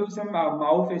cherry blossom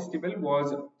Mao festival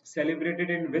was celebrated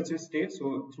in which state?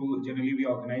 So through generally we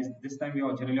organize this time we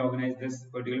generally organize this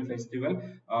particular festival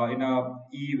in a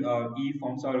e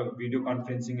forms or video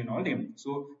conferencing and all.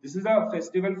 So this is a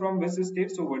festival from which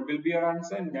state? So what will be your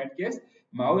answer in that case?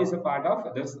 Mao is a part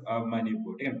of this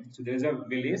Manipur. Okay. So there is a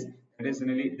village that is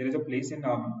generally there is a place in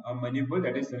Manipur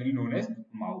that is generally known as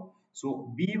Mao.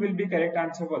 So B will be correct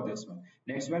answer for this one.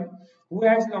 Next one. Who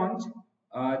has launched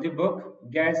the book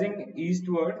Gazing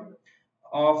Eastward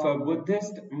of a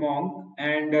Buddhist monk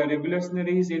and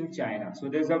revolutionaries in China? So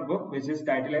there's a book which is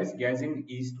titled as Gazing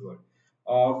Eastward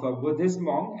of a Buddhist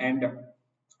monk and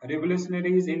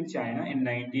revolutionaries in China in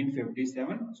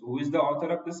 1957. So who is the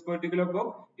author of this particular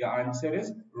book? Your answer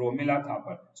is Romila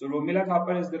Thapar. So Romila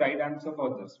Thapar is the right answer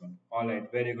for this one. All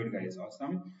right, very good guys,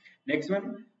 awesome. Next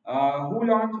one,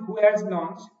 who has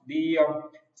launched the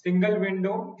single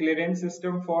window clearance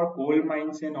system for coal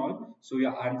mines and all? So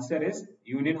your answer is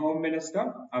Union Home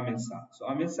Minister Amit Shah. So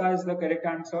Amit Shah is the correct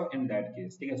answer in that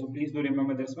case. Okay, so please do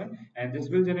remember this one, and this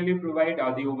will generally provide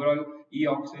the overall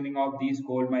e-auctioning of these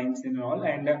coal mines and all,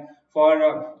 and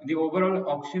for the overall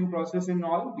auction process and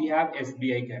all, we have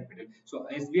SBI Capital. So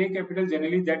SBI Capital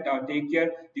generally that take care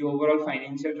the overall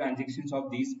financial transactions of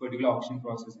these particular auction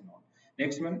process and all.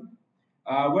 Next one,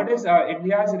 what is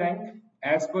India's rank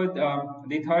as per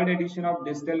the third edition of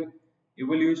Digital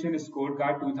Evolution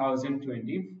Scorecard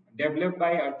 2020, developed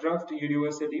by Utrecht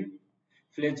University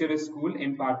Fletcher School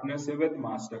in partnership with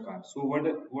Mastercard? So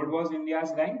what was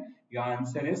India's rank? Your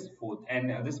answer is fourth,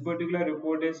 and this particular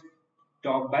report is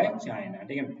topped by China.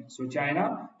 Okay. So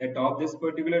China that top this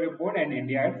particular report and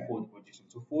India at fourth position.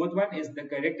 So fourth one is the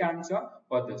correct answer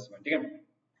for this one. Okay.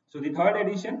 So the third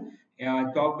edition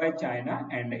topped by China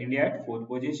and India at fourth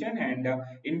position. And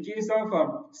in case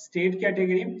of state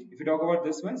category, if you talk about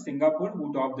this one, Singapore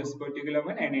who topped this particular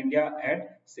one and India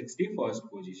at 61st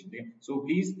position. Okay. So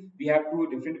please, we have two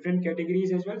different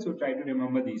categories as well. So try to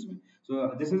remember these one.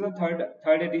 So this is a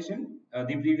third edition.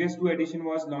 The previous two edition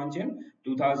was launched in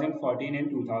 2014 and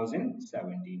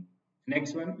 2017.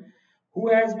 Next one. Who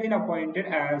has been appointed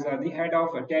as the head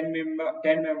of a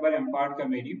 10-member empowered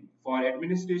committee for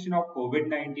administration of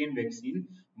COVID-19 vaccine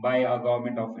by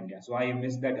government of India? So I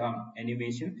missed that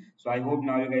animation. So I hope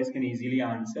now you guys can easily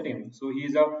answer him. So he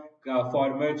is a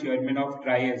former chairman of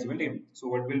TRI as well. So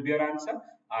what will be your answer?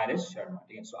 R.S. Sharma.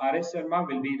 Okay. So R.S. Sharma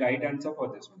will be right answer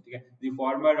for this one. Okay. The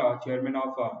former chairman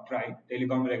of TRI,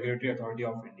 Telecom Regulatory Authority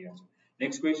of India. So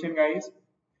next question, guys.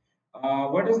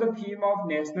 What is the theme of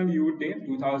National Youth Day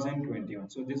 2021?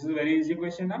 So this is a very easy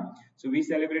question now. So we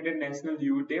celebrated National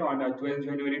Youth Day on 12th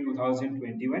January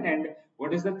 2021, and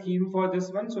what is the theme for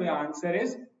this one? So your answer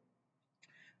is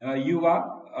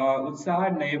Yuva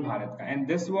Utsaha Naye Bharat Ka, and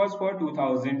this was for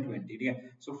 2020. Yeah.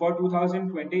 So for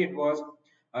 2020 it was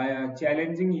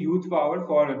challenging youth power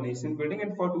for nation building,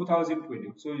 and for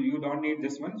 2020, so you don't need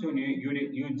this one, so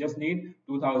you just need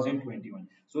 2021.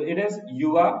 So it is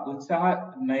Yuva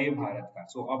Utsaha Naye Bharat Ka.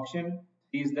 So option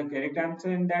is the correct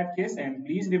answer in that case, and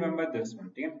please remember this one.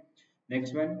 Okay.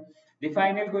 Next one, the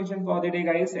final question for the day,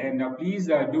 guys, and please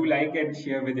do like and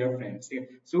share with your friends. Okay.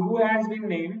 So who has been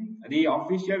named the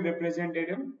official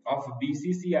representative of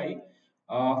BCCI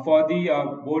for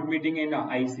the board meeting in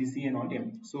ICC and all?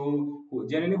 So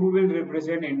generally who will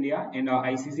represent India in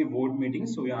ICC board meeting?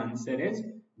 So your answer is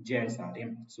Jaisa.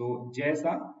 So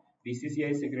Jaisa,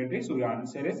 BCCI secretary. So your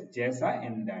answer is Jaisa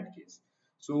in that case.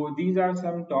 So these are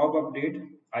some top update.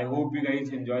 I hope you guys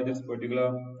enjoy this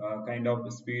particular kind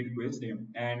of speed quiz,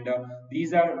 and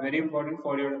these are very important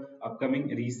for your upcoming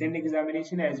recent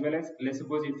examination, as well as, let's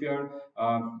suppose if you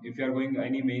are going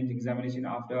any main examination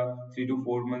after 3 to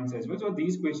 4 months as well. So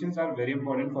these questions are very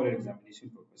important for your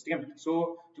examination purpose. Okay.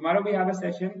 So tomorrow we have a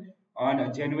session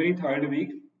on January 3rd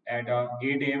week at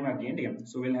 8 a.m. again. Okay.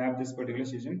 So we'll have this particular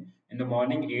session in the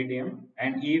morning 8 a.m.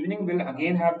 and evening we'll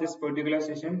again have this particular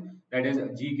session, that is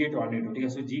GK Tornado. Okay.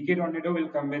 So GK Tornado will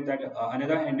come with that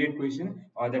another handed question,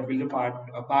 or that will be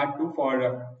part 2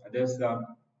 for this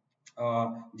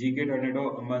GK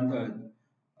Tornado month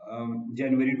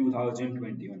January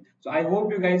 2021. So I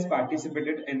hope you guys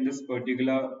participated in this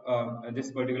particular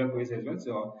quiz as well.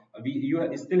 So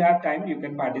you still have time. You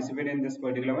can participate in this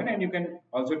particular one, and you can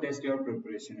also test your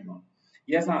preparation and all.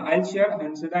 Yes, I'll share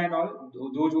Hansida and all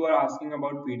those who are asking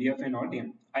about PDF and all. Yeah,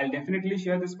 I'll definitely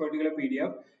share this particular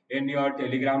PDF in your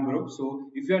Telegram group. So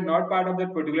if you are not part of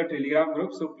that particular Telegram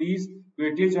group, so please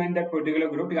quickly join that particular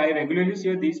group. I regularly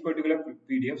share these particular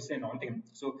PDFs and all. Yeah.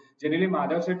 So generally,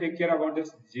 Madhav sir take care about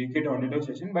this GK tornado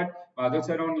session, but Madhav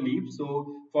sir on leave.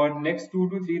 So for next 2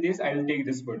 to 3 days, I'll take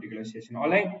this particular session. All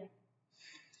right.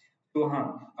 So,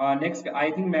 next,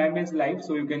 I think ma'am is live,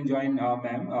 so you can join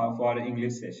ma'am for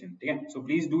English session. Okay? So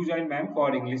please do join ma'am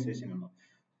for English session.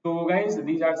 So guys,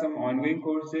 these are some ongoing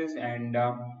courses, and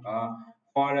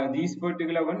for these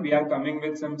particular one, we are coming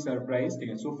with some surprise.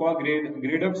 Okay? So for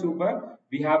grade up super,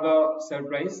 we have a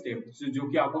surprise tip. So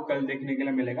जो कि आपको कल देखने के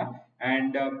लिए मिलेगा,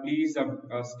 and please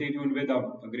stay tuned with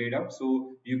grade up,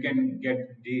 so you can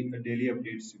get the daily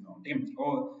updates. Okay?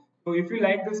 Oh, so if you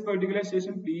like this particular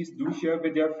session, please do share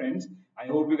with your friends. I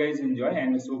hope you guys enjoy,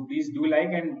 and so please do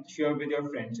like and share with your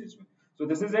friends as well. So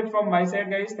this is it from my side,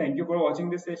 guys. Thank you for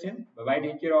watching this session. Bye bye.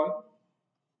 Take care all.